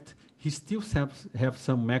defect. He still have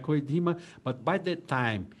some macro edema, but by the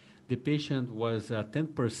time the patient was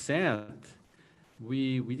 10%,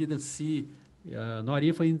 we didn't see, not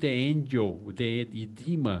even in the angio, the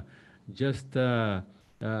edema just uh,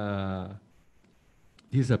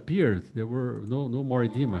 disappeared. There were no more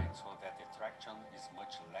edema. So that the traction is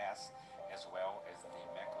much less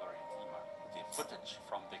footage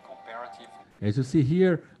from the comparative. As you see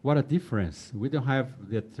here, what a difference. We don't have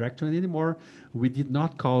the traction anymore. We did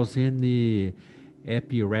not cause any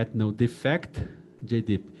epiretinal defect,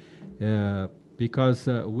 JDIP, because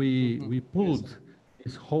we Yes, pulled sir.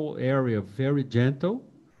 this whole area very gentle.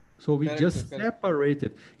 So we Correct, sir. just Correct.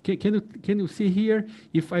 separated. Can you see here?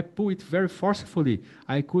 If I pull it very forcefully,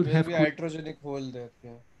 I could Will have be iatrogenic hole there.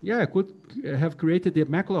 Yeah. yeah, I could have created the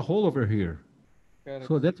macular hole over here. Correct.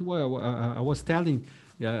 So that's why I was telling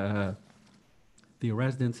uh, the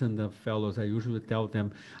residents and the fellows, I usually tell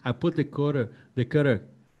them, I put the cutter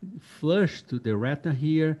flush to the retina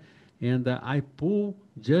here, and I pull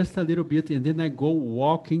just a little bit, and then I go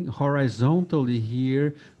walking horizontally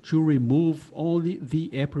here to remove only the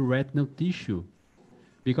epiretinal tissue,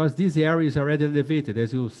 because this area is already elevated,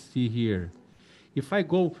 as you see here. If I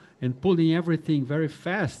go and pulling everything very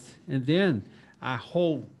fast, and then a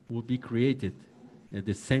hole will be created at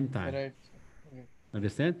the same time. Right. Right.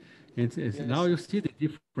 Understand? And Yes, now sir. you see the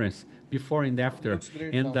difference before and after. Looks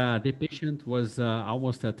great And now. the patient was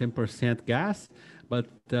almost 10% gas, but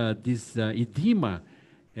this edema,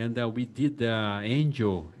 and we did the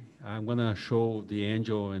angel. I'm gonna show the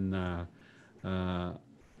angel in uh,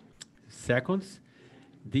 seconds.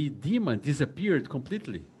 The edema disappeared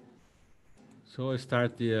completely. So I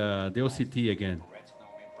start the OCT again. Retinal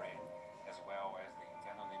membrane, as well as the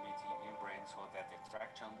internal limiting membrane, so that the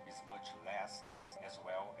traction is much less, as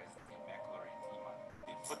well as the macular edema.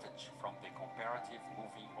 The footage from the comparative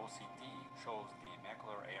moving OCT shows the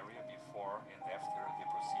macular area before and after the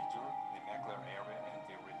procedure, the macular area and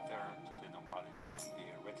the return to the normality. The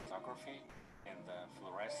retinography and the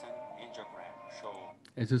fluorescent angiogram show.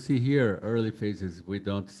 As you see here, early phases, we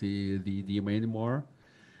don't see the edema anymore.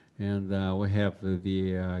 And we have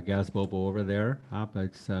the gas bubble over there, up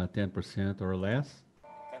it's 10% or less.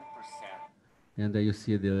 10% And you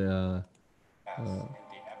see the gas in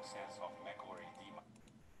the absence of macular edema.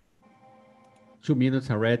 2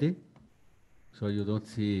 minutes already. So you don't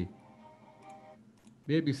see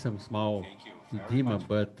maybe some small Thank you very edema, much.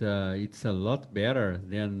 but it's a lot better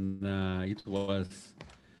than it was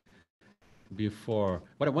before.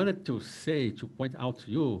 What I wanted to say, to point out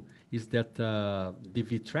to you, is that the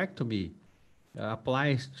vitrectomy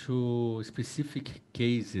applies to specific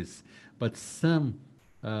cases, but some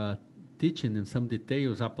teaching and some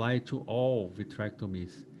details apply to all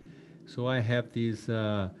vitrectomies. So I have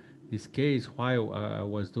this case while I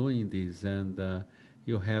was doing this, and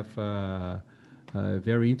you have a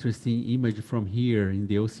very interesting image from here in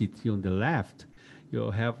the OCT on the left. You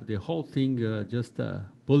have the whole thing just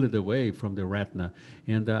pulled away from the retina,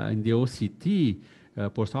 and in the OCT,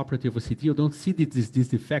 postoperative OCT, you don't see this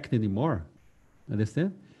defect anymore.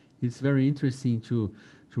 Understand? It's very interesting to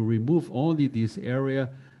remove only this area,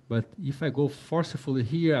 but if I go forcefully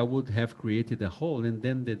here, I would have created a hole, and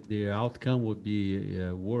then the outcome would be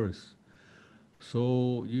worse.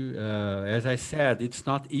 So as I said, it's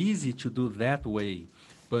not easy to do that way,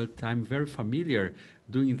 but I'm very familiar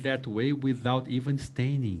doing that way without even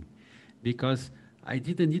staining, because I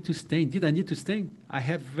didn't need to stain. Did I need to stain? I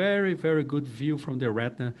have very, very good view from the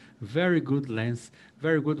retina, very good lens,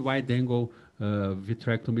 very good wide angle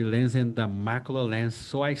vitrectomy lens and the macular lens.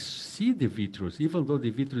 So I see the vitreous, even though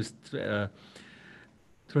the vitreous is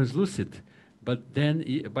translucent. But then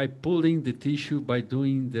by pulling the tissue, by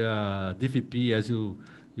doing the DVP, as you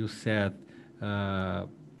said,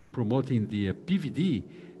 promoting the PVD,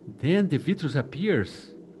 then the vitreous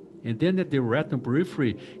appears. And then at the retinal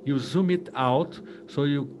periphery, you zoom it out, so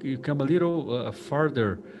you come a little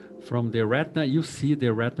further from the retina. You see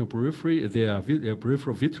the retinal periphery, the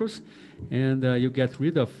peripheral vitreous, and you get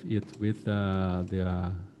rid of it with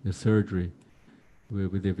the surgery,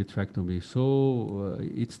 with the vitrectomy. So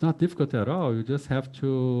it's not difficult at all. You just have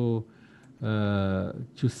to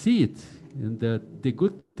see it. And the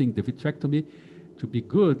good thing, the vitrectomy, to be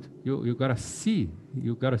good, you gotta see.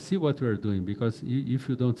 You gotta see what you are doing, because if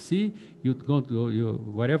you don't see, you don't do.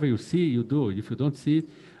 Whatever you see, you do. If you don't see it,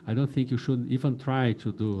 I don't think you should even try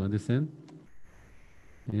to do. Understand?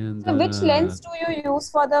 And So which lens do you use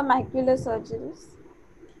for the macular surgeries?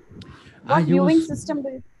 I What viewing use system do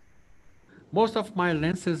you? most of my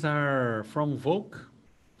lenses are from Volk.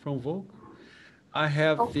 From Volk, I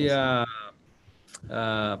have Okay. uh,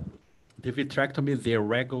 the vitrectomy, the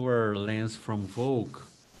regular lens from Volk.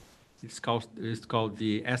 It's called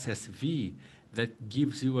the SSV, that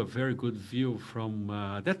gives you a very good view from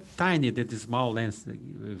that small lens, a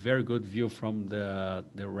very good view from the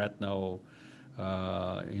retinal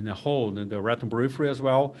in a hole in the retinal periphery as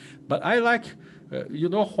well. But I like, you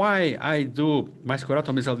know why I do my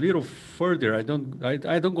sclerotomy is a little further. I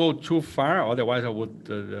don't go too far, otherwise I would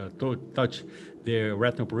touch the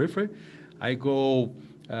retinal periphery. I go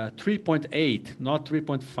 3.8, not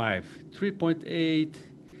 3.5.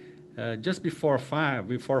 3.8, just before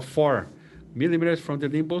 4 millimeters from the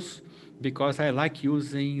limbus, because I like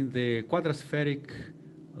using the quadraspheric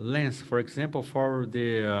lens, for example, for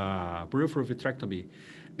the peripheral vitrectomy.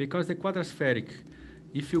 Because the quadraspheric,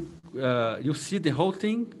 if you see the whole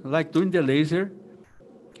thing, like doing the laser,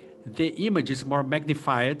 the image is more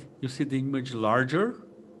magnified, you see the image larger,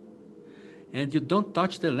 and you don't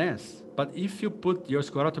touch the lens. But if you put your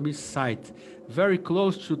sclerotomy site very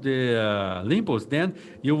close to the limbus, then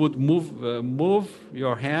you would move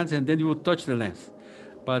your hands and then you would touch the lens.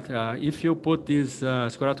 But if you put these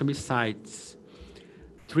sclerotomy sites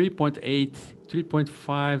 3.8,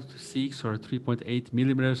 3.5, 6, or 3.8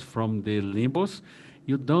 millimeters from the limbus,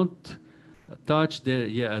 you don't touch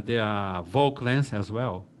the Volk lens as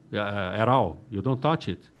well, at all. You don't touch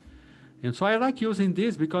it. And so I like using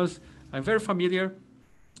this because I'm very familiar.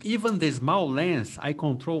 Even the small lens, I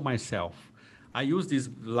control myself. I use this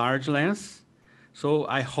large lens, so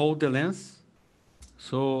I hold the lens,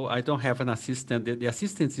 so I don't have an assistant. The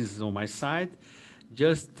assistant is on my side,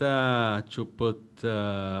 just to put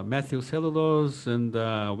methylcellulose and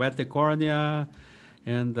wet the cornea.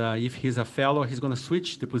 And if he's a fellow, he's going to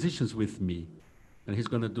switch the positions with me. And he's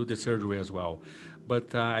going to do the surgery as well.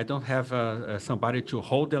 But I don't have somebody to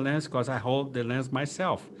hold the lens because I hold the lens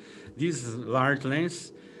myself. This large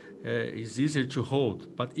lens is easier to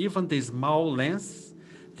hold. But even the small lens,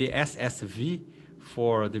 the SSV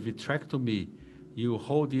for the vitrectomy, you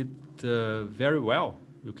hold it very well.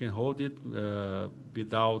 You can hold it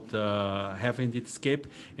without having it escape.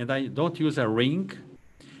 And I don't use a ring.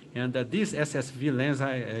 And this SSV lens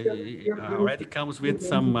already comes with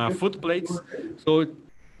some foot plates, so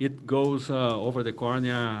it goes over the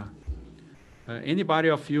cornea. Anybody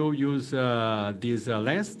of you use this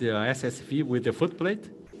lens, the SSV with the foot plate?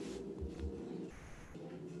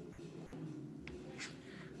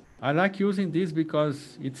 I like using this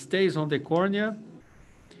because it stays on the cornea,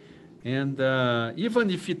 and even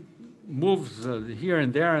if it moves here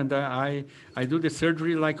and there, and I do the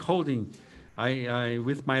surgery like holding.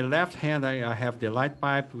 With my left hand, I have the light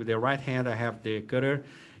pipe. With the right hand, I have the cutter.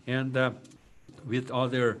 And with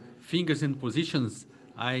other fingers in positions,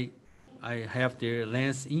 I have the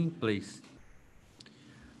lens in place.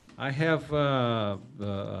 I have a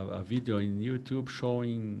video in YouTube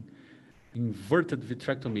showing inverted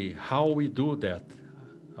vitrectomy, how we do that.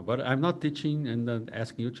 But I'm not teaching and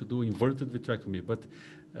asking you to do inverted vitrectomy, but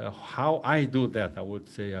how I do that, I would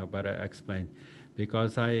say, I better explain.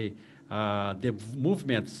 Because the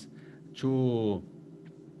movements to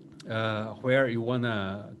where you want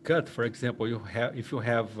to cut, for example, if you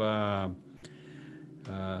have a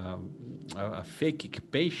phakic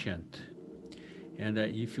patient, and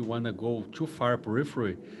if you want to go too far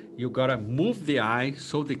periphery, you got to move the eye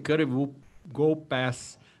so the cutter will go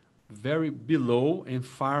past very below and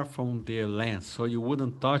far from the lens, so you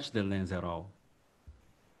wouldn't touch the lens at all.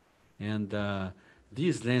 And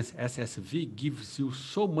this lens SSV gives you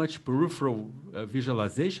so much peripheral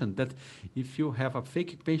visualization that if you have a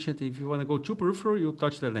phakic patient, if you want to go too peripheral, you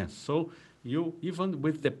touch the lens. So you, even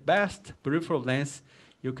with the best peripheral lens,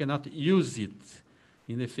 you cannot use it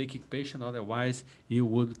in the phakic patient, otherwise you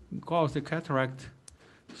would cause the cataract.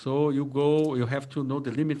 So you have to know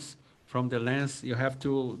the limits from the lens. You have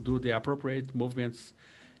to do the appropriate movements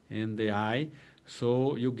in the eye,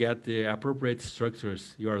 so you get the appropriate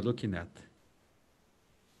structures you are looking at.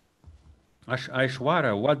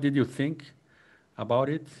 Aishwara, what did you think about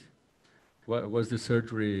it? Was the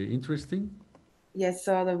surgery interesting? Yes,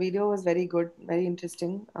 the video was very good, very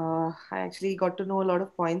interesting. I actually got to know a lot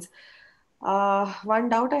of points. One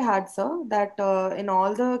doubt I had, sir, that in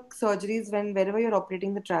all the surgeries, wherever you're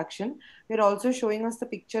operating the traction, you're also showing us the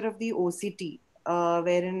picture of the OCT,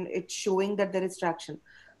 wherein it's showing that there is traction.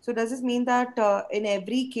 So does this mean that in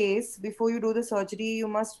every case, before you do the surgery, you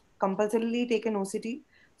must compulsorily take an OCT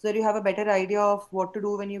so that you have a better idea of what to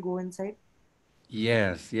do when you go inside?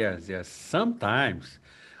 Yes. Sometimes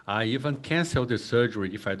I even cancel the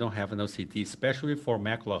surgery if I don't have an OCT, especially for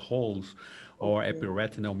macular holes or Okay.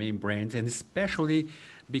 epiretinal membranes, and especially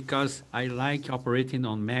because I like operating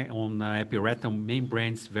on epiretinal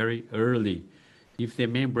membranes very early. If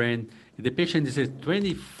the patient is at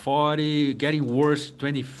 2040, getting worse,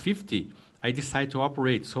 2050, I decide to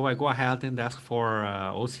operate. So I go ahead and ask for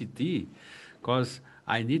OCT because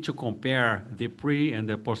I need to compare the pre and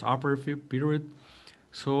the post-operative period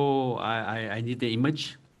So I need the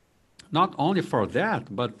image, not only for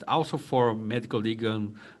that, but also for medical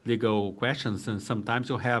legal questions. And sometimes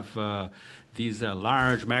you have these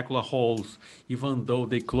large macular holes, even though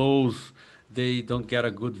they close, they don't get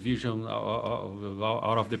a good vision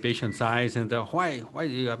out of the patient's eyes. And why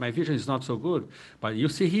my vision is not so good? But you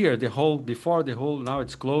see here, the hole before the hole, now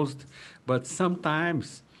it's closed. But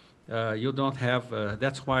sometimes you don't have,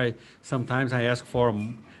 that's why sometimes I ask for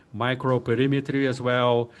microperimetry as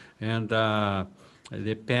well, and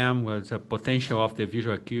the PAM was a potential of the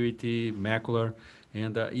visual acuity, macular,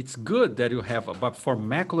 and it's good that you have, but for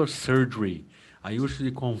macular surgery, I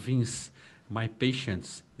usually convince my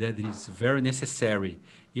patients that it is very necessary,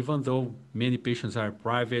 even though many patients are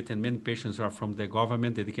private and many patients are from the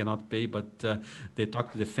government that they cannot pay, but they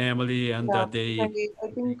talk to the family and Yeah, they. I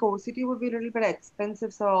think OCT would be a little bit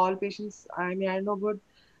expensive, so all patients, I mean, I don't know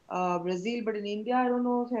about Brazil, but in India, I don't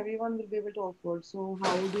know if everyone will be able to afford. So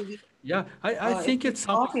how do we, Yeah, I if think it's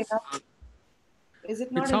not enough, is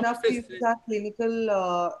it not it's enough almost to the use our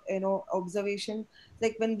clinical, observation?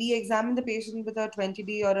 Like when we examine the patient with a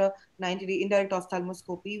 20D or a 90D indirect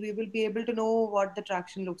ophthalmoscopy, we will be able to know what the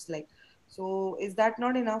traction looks like. So is that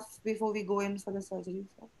not enough before we go in for the surgery,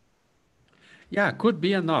 sir? Yeah, could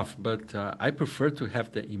be enough, but I prefer to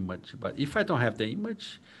have the image. But if I don't have the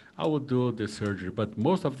image, I will do the surgery. But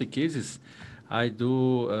most of the cases, I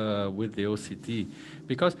do with the OCT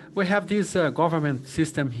because we have this government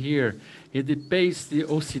system here. It pays the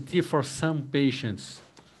OCT for some patients.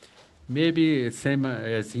 Maybe it's same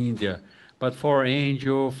as India, but for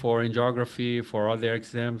angio, for angiography, for other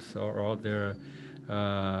exams or other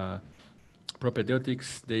uh,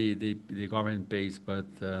 propedeutics, the government pays, but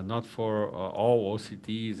not for all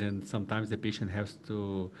OCTs, and sometimes the patient has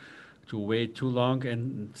to wait too long.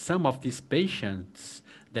 And some of these patients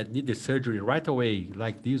that need the surgery right away,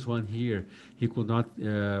 like this one here, he could not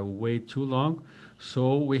wait too long.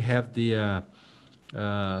 So we have the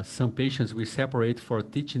some patients we separate for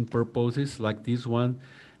teaching purposes, like this one,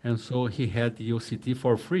 and so he had the OCT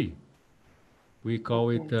for free. We call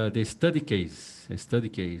it Okay. the study case, a study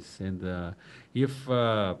case. And if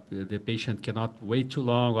the patient cannot wait too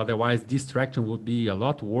long, otherwise distraction would be a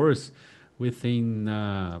lot worse within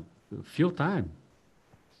few time.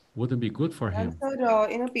 Wouldn't be good for And him. sir,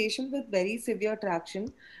 in a patient with very severe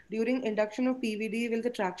traction, during induction of PVD, will the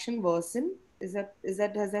traction worsen? Has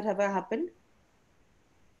that ever happened?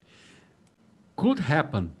 Could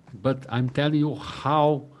happen, but I'm telling you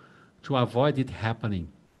how to avoid it happening.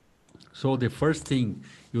 So the first thing,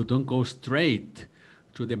 you don't go straight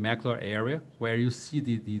to the macular area where you see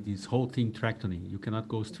this whole thing tractomy. You cannot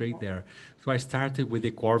go straight there. So I started with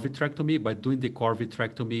the core vitrectomy. By doing the core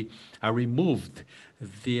vitrectomy, I removed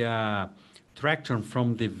the traction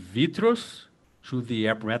from the vitreous to the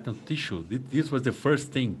retinal tissue. This was the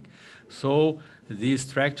first thing. So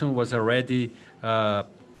this traction was already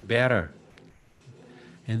better.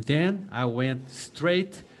 And then I went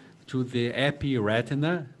straight to the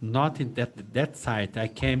epiretina, not in that side. I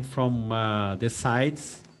came from the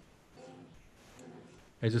sides,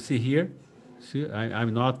 as you see here. See,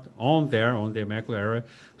 I'm not on there, on the macular area.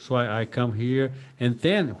 So I come here. And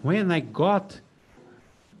then when I got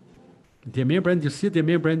the membrane, you see the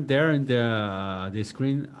membrane there in the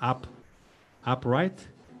screen up right?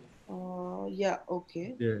 Yeah,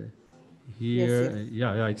 okay. The, Yes, here,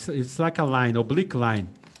 yes. yeah, it's like a line, oblique line.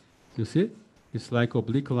 You see? It's like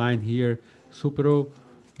oblique line here, supero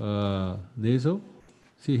nasal.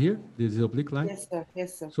 See here? This is oblique line. Yes, sir.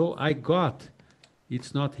 Yes, sir. So I got,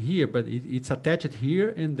 it's not here, but it's attached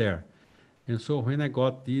here and there. And so when I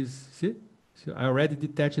got this, see? So I already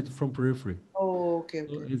detached it from periphery. Oh, okay,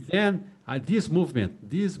 So okay. then this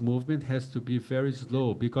movement has to be very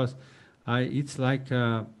slow because it's like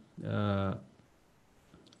uh,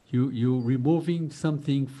 you removing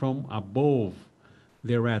something from above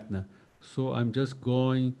the retina. So I'm just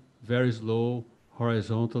going very slow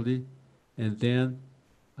horizontally, and then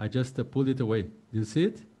I just pull it away. You see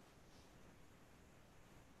it?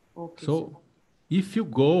 Okay, sir. So if you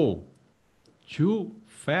go too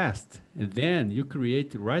fast, and then you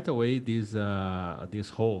create right away this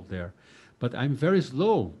hole there. But I'm very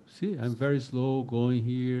slow. See, I'm very slow going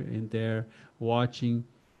here and there, watching,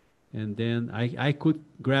 and then I could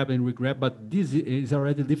grab and regrab, but this is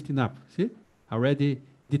already lifting up. See, already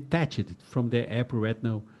detached from uh,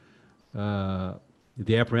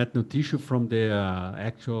 the epiretinal tissue from the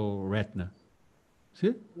actual retina.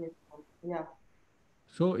 See? Yes, sir. Yeah.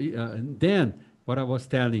 So and then what I was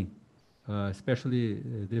telling, especially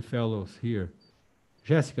the fellows here.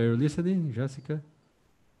 Jessica, you're listening? Jessica?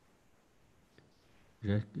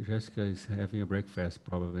 Jessica is having a breakfast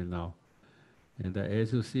probably now. And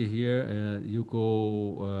as you see here, you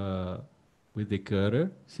go with the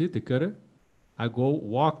cutter. See the cutter? I go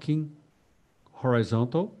walking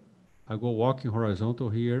horizontal. I go walking horizontal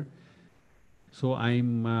here. So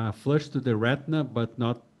I'm flush to the retina, but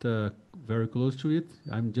not very close to it.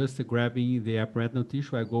 I'm just grabbing the retinal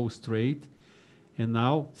tissue. I go straight. And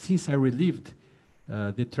now, since I relieved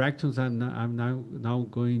the tractions, I'm now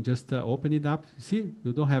going just open it up. See,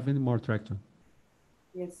 you don't have any more traction.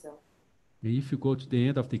 Yes, sir. And if you go to the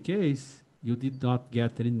end of the case, you did not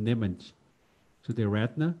get any damage to the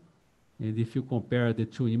retina. And if you compare the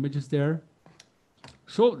two images there,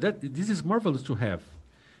 so that this is marvelous to have.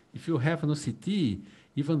 If you have an OCT,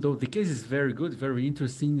 even though the case is very good, very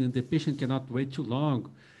interesting, and the patient cannot wait too long,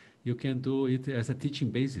 you can do it as a teaching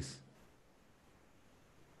basis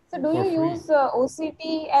So do for you free. use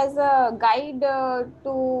OCT as a guide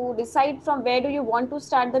to decide from where do you want to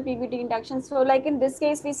start the PVD induction? So like in this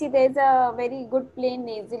case, we see there's a very good plane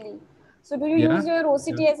nasally. So do you Yeah, use your yeah,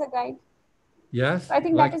 OCT as a guide? yes, I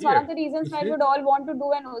think that like is one of here. the You reasons why we see? would all want to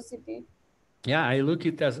do an OCT. Yeah,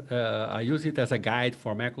 I use it as a guide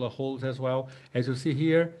for macular holes as well. As you see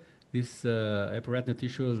here, this epiretinal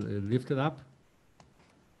tissue lifted up.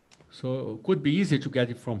 So it could be easy to get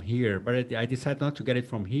it from here, but I decided not to get it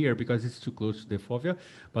from here because it's too close to the fovea.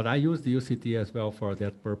 But I use the UCT as well for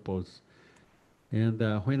that purpose. And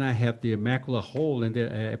when I have the macular hole and the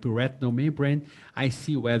epiretinal membrane, I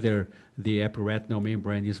see whether the epiretinal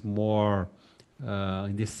membrane is more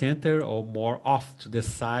in the center or more off to the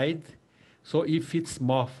side. So if it's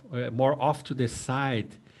more off to the side,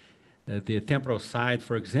 the temporal side,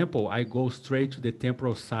 for example, I go straight to the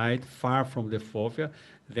temporal side, far from the fovea,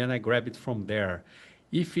 then I grab it from there.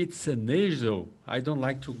 If it's a nasal, I don't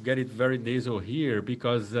like to get it very nasal here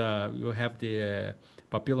because you have the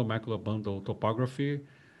papillomacular bundle topography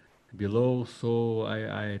below, so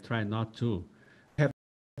I try not to. Have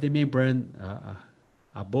the membrane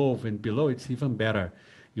above and below, it's even better.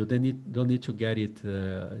 You don't need to get it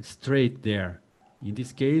straight there. In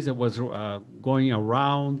this case, I was going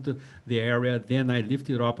around the area, then I lift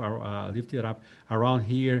it up around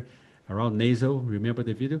here, around nasal. Remember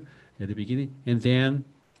the video at the beginning? And then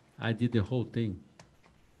I did the whole thing.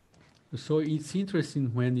 So it's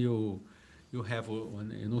interesting when you have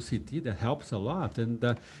an OCT that helps a lot. And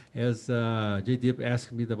as JD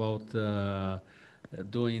asked me about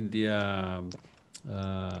doing the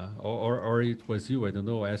or it was you, I don't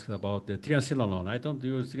know, asking about the triamcinolone. I don't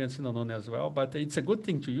use triamcinolone as well, but it's a good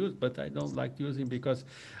thing to use, but I don't like using because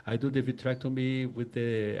I do the vitrectomy with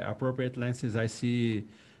the appropriate lenses. I see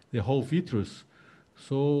the whole vitreous.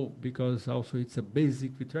 So because also it's a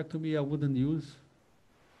basic vitrectomy, I wouldn't use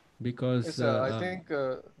because Yes, I think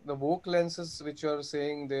the Vogue lenses which you are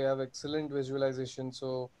saying, they have excellent visualization.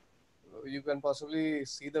 So you can possibly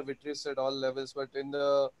see the vitreous at all levels. But in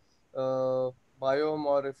the biome,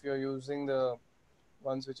 or if you're using the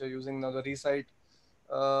ones which are using now the Resight,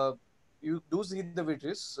 uh, you do see the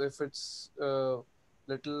vitreous if it's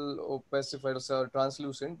little opacified or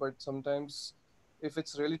translucent. But sometimes if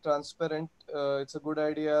it's really transparent, it's a good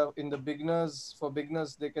idea in the beginners. For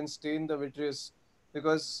beginners, they can stain the vitreous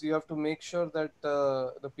because you have to make sure that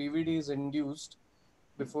the PVD is induced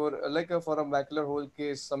before, for a macular hole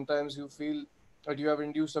case. Sometimes you feel that you have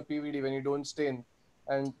induced a PVD when you don't stain,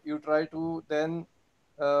 and you try to then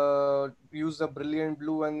use the brilliant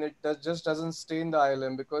blue, and just doesn't stain the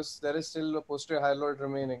ILM because there is still a posterior hyaloid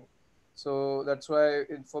remaining. So that's why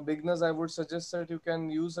for beginners, I would suggest that you can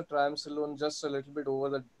use a triamcinolone just a little bit over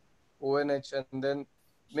the ONH, and then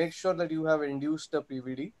make sure that you have induced the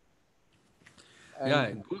PVD, and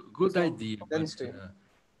yeah, good So, idea. then But stain.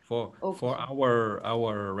 for okay.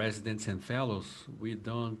 our residents and fellows, we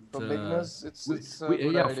don't. For beginners, We, it's a we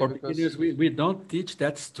good yeah, idea for because beginners, we don't teach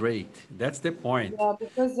that straight. That's the point. Yeah,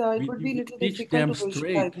 because it would be a We little teach difficult them to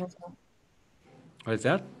straight. visualize, no, sir. What's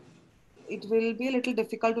that? It will be a little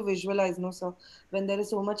difficult to visualize, no, sir, when there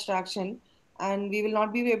is so much traction, and we will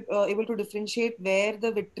not be able to differentiate where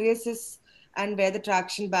the vitreous is and where the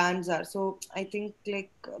traction bands are. So I think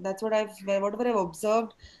like that's what whatever I've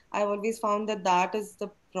observed, I've always found that that is the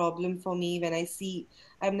problem for me when I see.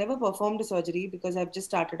 I've never performed a surgery because I've just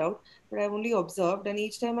started out, but I've only observed, and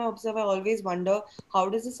each time I observe, I always wonder how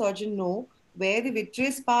does the surgeon know where the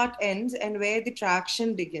vitreous part ends and where the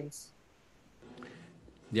traction begins.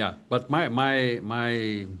 Yeah, but my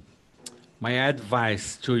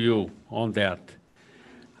advice to you on that,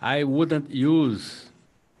 I wouldn't use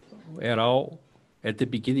at all at the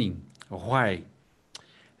beginning. Why?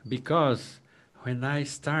 Because when I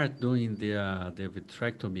start doing the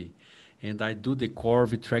vitrectomy, and I do the core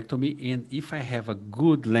vitrectomy, and if I have a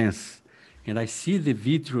good lens, and I see the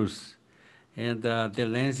vitreous and the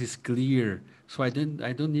lens is clear, so I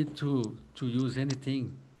don't need to use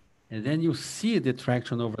anything. And then you see the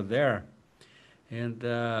traction over there, and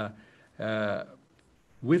uh,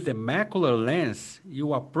 with the macular lens,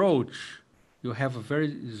 you approach, you have a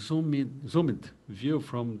very zoomed view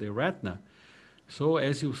from the retina. So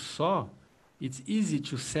as you saw, it's easy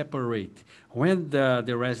to separate. When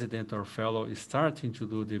the resident or fellow is starting to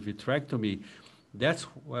do the vitrectomy, that's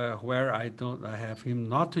where I have him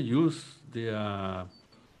not to use the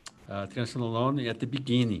triamcinolone at the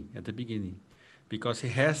beginning, because he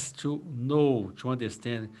has to know, to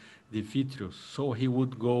understand the vitreous. So he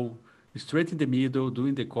would go straight in the middle,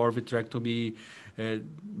 doing the core vitrectomy,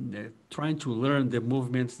 trying to learn the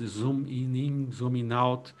movements, the zoom in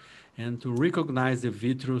out, and to recognize the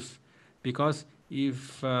vitreous. Because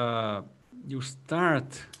if you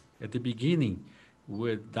start at the beginning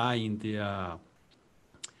with dyeing the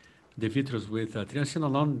vitreous with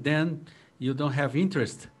triamcinolone, then you don't have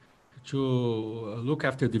interest to look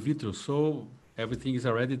after the vitreous. So everything is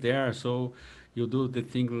already there. So you do the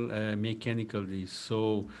thing mechanically.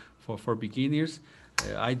 So for beginners,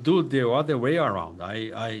 I do the other way around.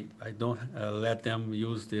 I don't let them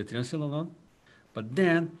use the triamcinolone. But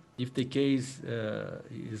then, if the case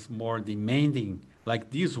is more demanding, like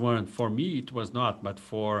this one, for me it was not, but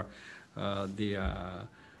for the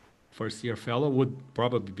first year fellow would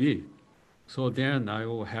probably be. So then I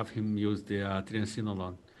will have him use the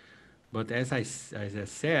triamcinolone. But as I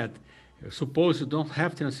said, suppose you don't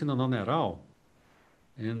have triamcinolone at all,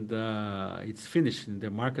 and it's finished in the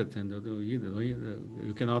market, and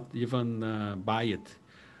you cannot even buy it.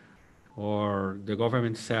 Or the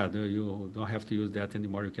government said you don't have to use that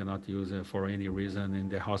anymore. You cannot use it for any reason in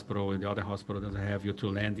the hospital. And the other hospital doesn't have you to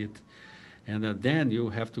lend it, and then you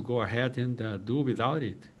have to go ahead and do without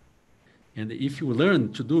it. And if you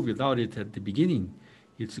learn to do without it at the beginning,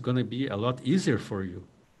 it's going to be a lot easier for you.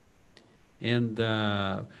 And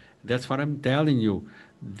that's what I'm telling you.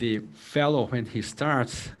 The fellow, when he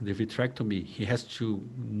starts the vitrectomy, he has to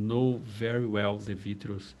know very well the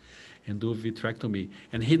vitreous and do vitrectomy.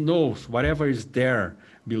 And he knows whatever is there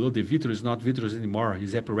below the vitreous is not vitreous anymore.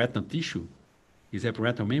 It's epiretinal tissue, it's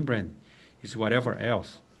epiretinal membrane, it's whatever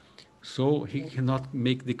else. So he cannot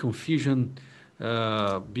make the confusion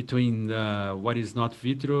between what is not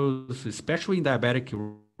vitreous, especially in diabetic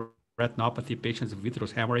retinopathy patients with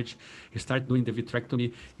vitreous hemorrhage. You start doing the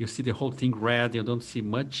vitrectomy, you see the whole thing red, you don't see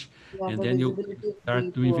much, Yeah, and the then you visibility is start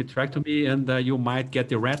very doing poor. vitrectomy, and you might get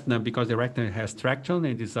the retina because the retina has traction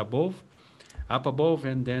and is up above,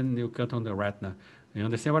 and then you cut on the retina. You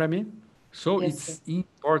understand what I mean? So Yes, sir. it's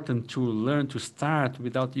important to learn to start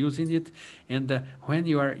without using it. And when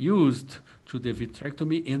you are used to the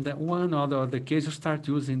vitrectomy, in the one or the other case, you start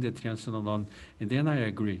using the triamcinolone. And then I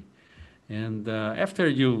agree. And after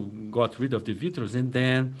you got rid of the vitreous, and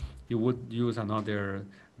then you would use another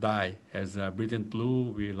dye as a brilliant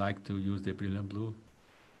blue. We like to use the brilliant blue.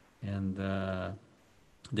 And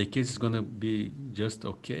the case is going to be just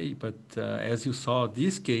okay. But as you saw,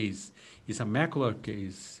 this case is a macular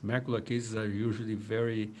case. Macular cases are usually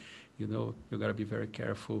very, you got to be very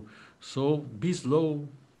careful. So be slow,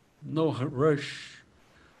 no rush.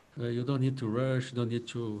 You don't need to rush, don't need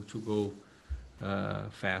to go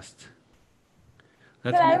fast. Sir,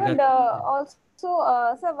 That's I me. would That also,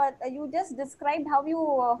 sir, what you just described how you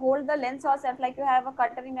hold the lens yourself, like you have a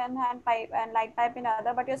cutter in one hand, pipe and light pipe in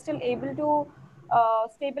other, but you're still able to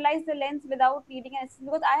stabilize the lens without needing an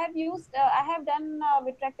assistant. Because I have done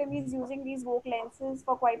vitrectomies using these Vogue lenses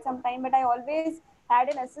for quite some time, but I always had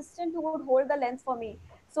an assistant who would hold the lens for me.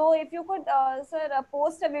 So if you could, sir,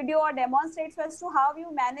 post a video or demonstrate as to how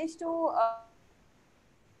you manage to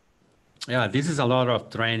yeah, this is a lot of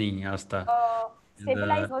training, Asta. And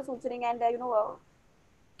stabilize your suturing and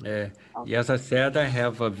uh, okay. yes, I said I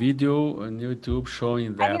have a video on YouTube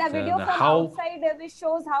showing I mean, a that video from how. outside which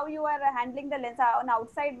shows how you are handling the lens, an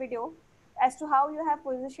outside video as to how you have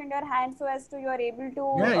positioned your hand so as to you are able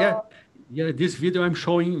to. Yeah, yeah, yeah. This video I'm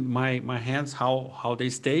showing my hands how they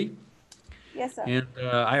stay, Yes, sir. and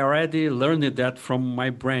I already learned that from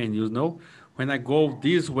my brain. When I go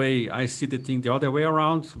this way, I see the thing the other way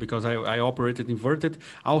around because I operated inverted.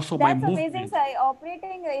 Also, my That's amazing, movement. sir.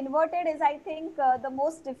 Operating inverted is, I think, the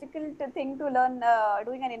most difficult thing to learn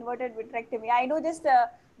doing an inverted vitrectomy. I know just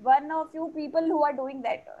one or few people who are doing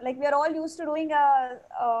that. Like we are all used to doing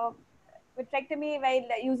a vitrectomy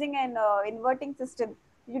while using an inverting system.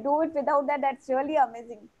 You do it without that. That's really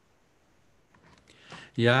amazing.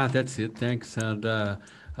 Yeah, that's it. Thanks. And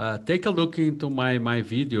take a look into my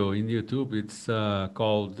video in YouTube. It's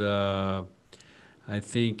called I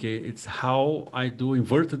think it's how I do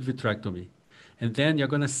inverted vitrectomy. and then you're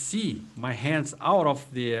gonna see my hands out of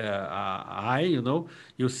the eye.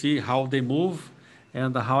 You see how they move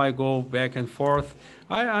and how I go back and forth.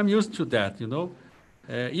 I'm used to that.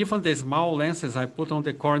 Even the small lenses I put on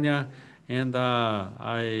the cornea, and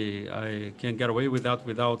I can get away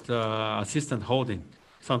without assistant holding.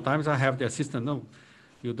 Sometimes I have the assistant. No,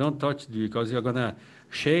 you don't touch it because you're gonna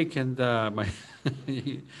shake, and my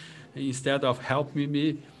instead of helping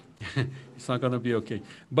me, it's not gonna be okay.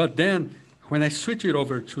 But then when I switch it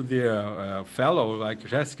over to the fellow like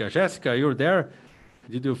Jessica, you're there.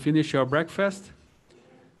 Did you finish your breakfast?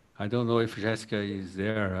 I don't know if Jessica is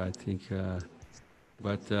there. I think.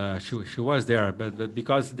 But she was there. But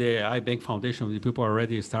because the iBank Foundation, the people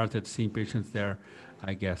already started seeing patients there,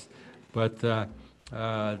 I guess. But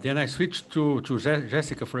then I switched to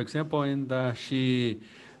Jessica, for example, and she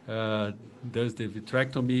does the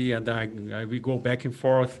vitrectomy, and we go back and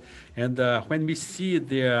forth. And when we see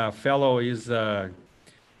the fellow is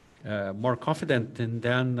more confident, and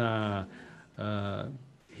then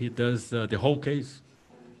he does the whole case.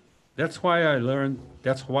 That's why I learned.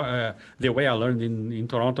 That's why the way I learned in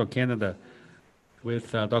Toronto, Canada,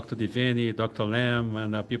 with Dr. Deveni, Dr. Lam,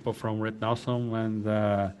 and people from Red Nelson, and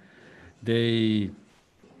they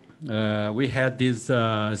we had this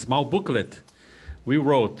small booklet. We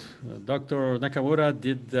wrote. Dr. Nakamura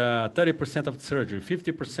did 30% of the surgery,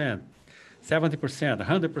 50%, 70%,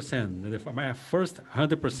 100%. My first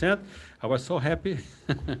 100%, I was so happy.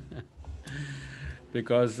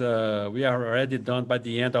 Because we are already done by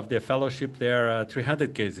the end of the fellowship. There are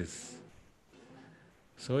 300 cases.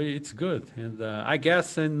 So it's good. And I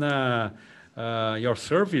guess in your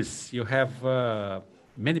service, you have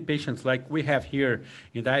many patients like we have here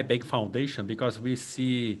in the iBank Foundation, because we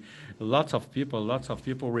see lots of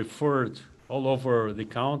people referred all over the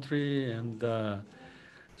country. And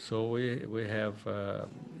so we have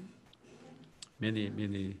many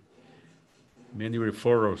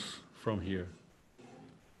referrals from here.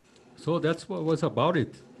 So that's what was about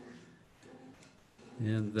it.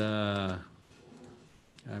 And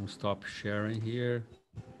I'm stop sharing here.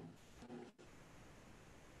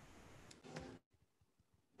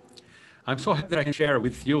 I'm so happy that I can share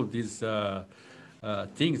with you these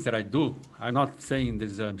things that I do. I'm not saying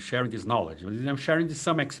this, I'm sharing this knowledge. I'm sharing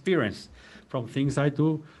some experience from things I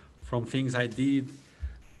do, from things I did,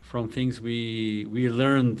 from things we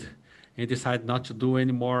learned and decided not to do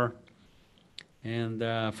anymore. And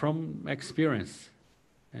from experience.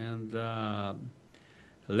 And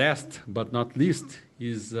last but not least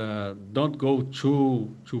is don't go too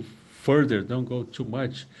further, don't go too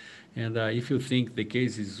much. And if you think the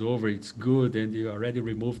case is over, it's good, and you already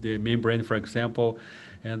removed the membrane, for example,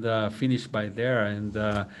 and finish by there, and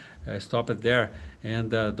stop it there, and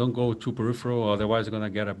don't go too peripheral, otherwise you're going to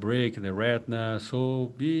get a break in the retina.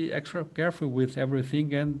 So be extra careful with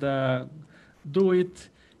everything, and do it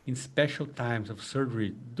in special times of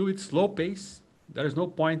surgery. Do it slow pace. There is no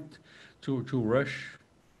point to rush.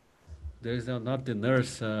 There is not the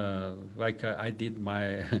nurse like I did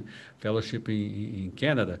my fellowship in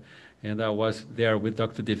Canada, and I was there with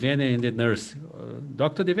Dr. Deveni and the nurse.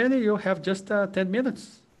 Dr. Deveni, you have just 10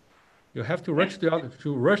 minutes. You have to rush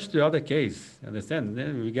the other case. Understand? And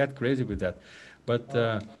then we get crazy with that. But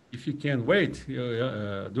if you can wait,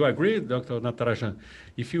 do you agree, Dr. Natarajan?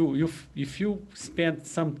 If you spend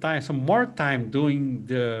some more time doing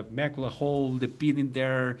the macula hole, the pin in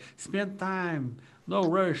there, spend time, no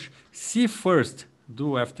rush. See first,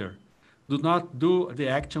 do after. Do not do the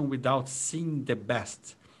action without seeing the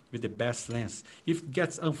best, with the best lens. If it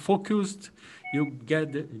gets unfocused, you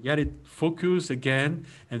get it focused again,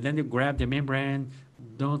 and then you grab the membrane.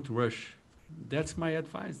 Don't rush. That's my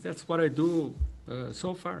advice. That's what I do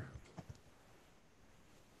so far.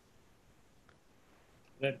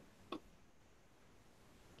 Good.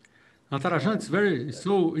 Natarajan, it's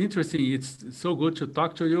so interesting. It's so good to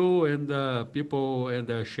talk to you and people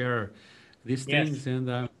and share these Yes. things.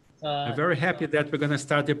 And I'm very happy that we're going to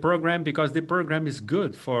start the program, because the program is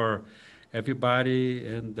good for everybody,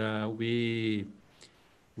 and we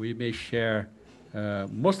may share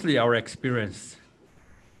mostly our experience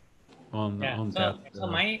on that. So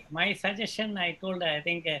my suggestion, I told, I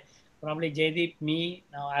think probably Jaideep, me,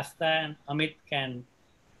 now Asta and Amit can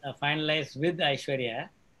finalize with Aishwarya.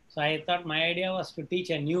 So I thought my idea was to teach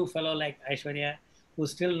a new fellow like Aishwarya,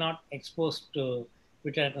 who's still not exposed to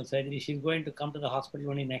vitrectomy surgery. She's going to come to the hospital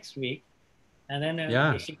only next week. And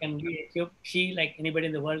then she can be equipped. She, like anybody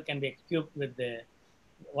in the world, can be equipped with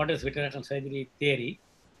what is vitrectomy surgery theory.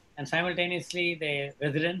 And simultaneously, the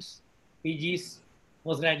residents, PGs,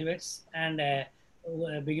 postgraduates, and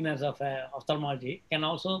beginners of ophthalmology can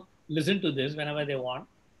also listen to this whenever they want.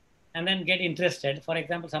 and then get interested. For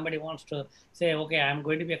example, somebody wants to say, okay, I'm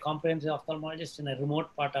going to be a comprehensive ophthalmologist in a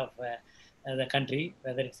remote part of the country,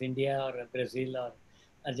 whether it's India or Brazil or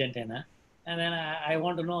Argentina. And then I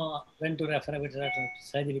want to know when to refer a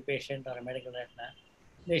surgery patient or a medical retina.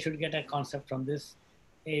 They should get a concept from this,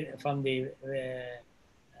 from the,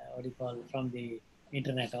 what do you call, from the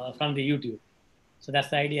internet or from the YouTube. So that's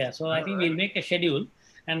the idea. So I think we'll make a schedule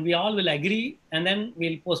and we all will agree and then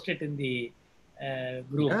we'll post it in the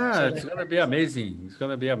group. Yeah, So it's gonna be amazing. It's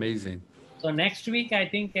gonna be amazing. so next week, I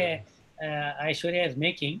think Aishwarya is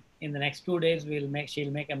making. In the next 2 days,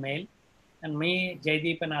 she'll make a mail, and me,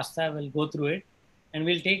 Jaideep, and Asta will go through it, and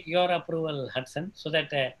we'll take your approval, Hudson, so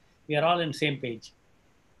that we are all on the same page.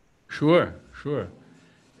 Sure, sure.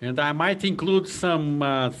 And I might include some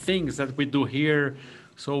things that we do here,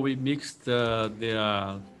 so we mixed the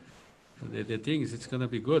things. It's gonna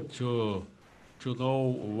be good to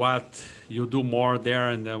know what you do more there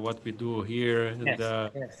and what we do here, and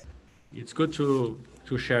Yes, it's good to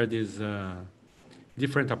share these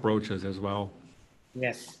different approaches as well.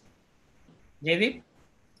 yes. Jaideep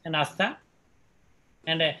and Asta,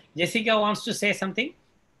 and Jessica wants to say something.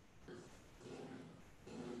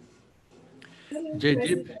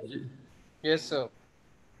 JD, Yes, sir.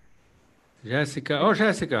 Jessica. Oh,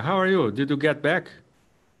 Jessica, how are you? Did you get back?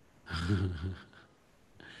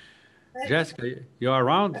 Jessica, you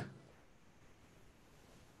around?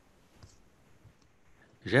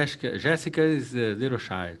 Jessica is a little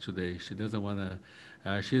shy today. She doesn't want to.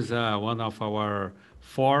 She's one of our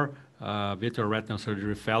 4 vitreoretinal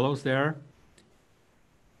surgery fellows there,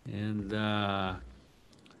 and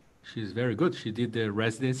she's very good. She did the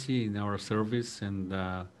residency in our service, and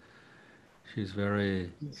she's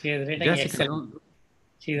very. She is writing Jessica, excellent.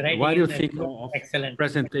 She's writing. what do you in the think group, of excellent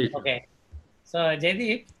presentation? Okay. So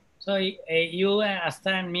Jaideep, so you,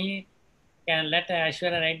 Asta, and me can let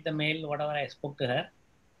Aishwarya write the mail, whatever I spoke to her,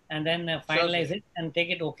 and then finalize it and take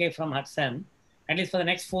it okay from Hudson. At least for the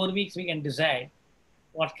next 4 weeks, we can decide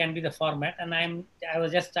what can be the format. And I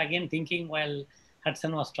was just again thinking while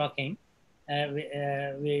Hudson was talking,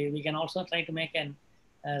 we can also try to make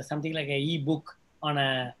something like a e-book for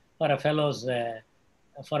a fellows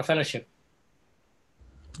for a fellowship.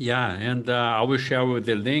 Yeah, and I will share with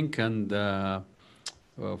the link and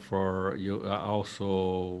for you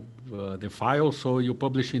also the file. So you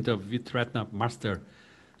publish in the Vitretina Master,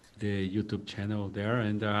 the YouTube channel there,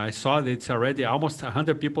 and I saw that it's already almost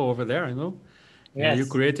 100 people over there. You know, and you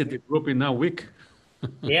Yes. created the group in a week.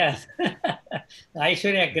 Yes.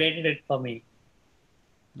 Aishwarya created it for me.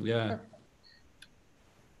 Yeah,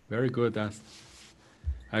 very good,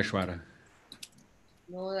 Aishwarya.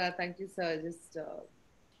 No, thank you, sir. Just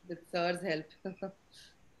with sir's help.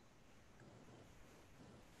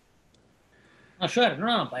 Oh, sure.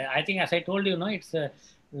 No. I think as I told you, no, it's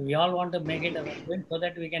we all want to make it a win so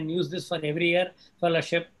that we can use this for every year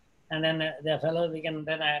fellowship, and then the fellow we can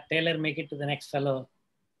then tailor make it to the next fellow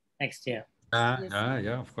next year.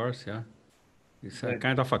 Yeah, of course, yeah. It's a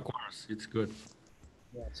kind of a course. It's good.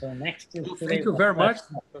 Yeah. So next is So thank you very much,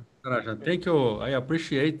 Rajan. Thank you. I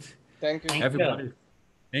appreciate Thank you. Thank everybody's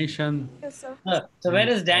attention. Yes, sir. So where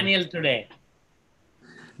is Daniel today?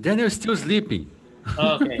 Daniel's still sleeping.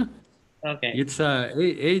 Okay. Okay. It's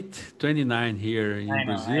 8:29 here in I know,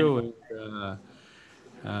 Brazil.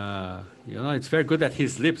 And, you know, it's very good that he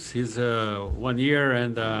sleeps. He's 1 year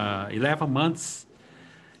and 11 months.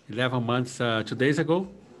 11 months 2 days ago.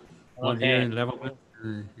 1 year Okay. and 11 months.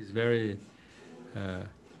 He's very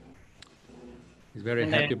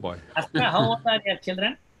And, happy boy. Asta, how old are your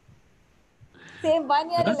children? Same 1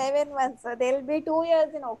 year, Huh? 11 months. So they'll be 2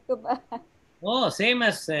 years in October. Oh, same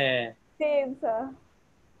as Same, sir.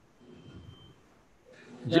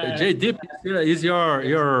 JD, is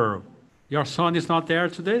your son is not there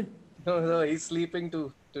today? No, he's sleeping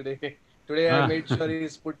too today. Today I made sure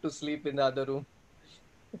he's put to sleep in the other room.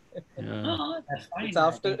 Yeah. Oh, that's fine. It's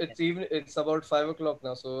after it's about 5 o'clock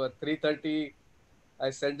now. So at 3:30,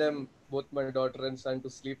 I sent them both my daughter and son to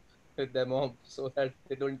sleep with their mom so that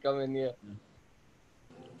they don't come in here.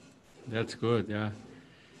 That's good, yeah.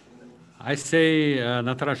 I say,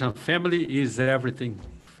 Natarajan, family is everything.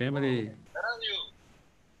 Family.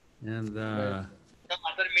 And Some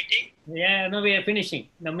other meeting? Yeah, no, we are finishing.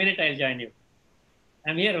 The minute I'll join you.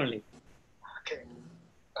 I'm here only. Okay.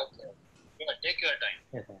 Yeah, take your time.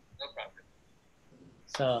 Yes, sir. No problem.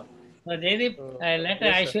 So Jaideep, let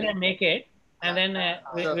Yes, sir. Aishwarya make it, and then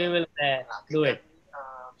we will do it.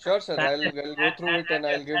 Sure, sir. I'll go through it and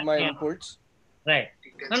I'll give my inputs. Right.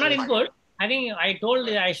 No, not input. I think I told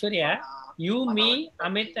Aishwarya, you, me,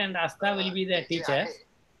 Amit, and Asta will be the teachers.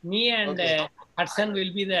 Me and Hudson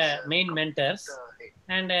will be the main mentors.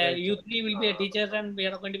 And Right, you sir. three will be a teachers, and we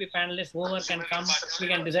are going to be panelists. Whoever can come, we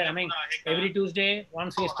can decide. I mean, every Tuesday,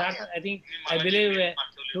 once we start, I believe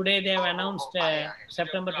today they have announced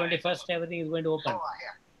September 21st, everything is going to open.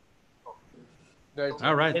 Right, sir.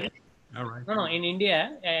 All right. All right. No, in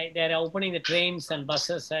India, they are opening the trains and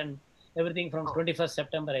buses and everything from 21st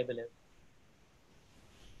September, I believe.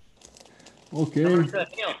 Okay. I'm not sure.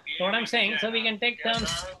 Anyhow, so what I'm saying, so we can take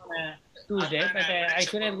turns on Tuesday, but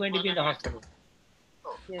Aishwarya is going to be in the hospital.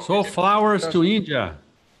 Yes. So flowers to India.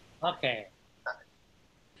 Okay.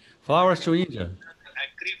 Flowers to India.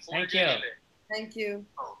 Thank you. Thank you.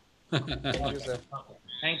 Thank you, sir. Okay.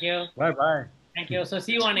 Thank you. Bye bye. Thank you. So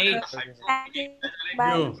see you on 8th. Okay, sir. Thank you.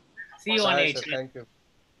 Bye. You. See you on Bye, 8th. sir. Thank you.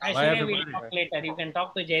 Aishwarya will everybody. talk later. You can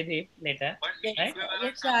talk to Jaideep later. Yes, Right?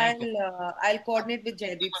 yes, Thank you. I'll coordinate with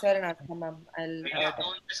Jaideep sir and Aska ma'am. Right.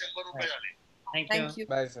 Thank you. Thank you.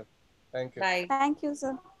 Bye, sir. Thank you. Bye. Thank you,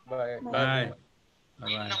 sir. Bye. Bye. Bye, Bye.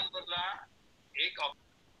 everyone. Bye bye.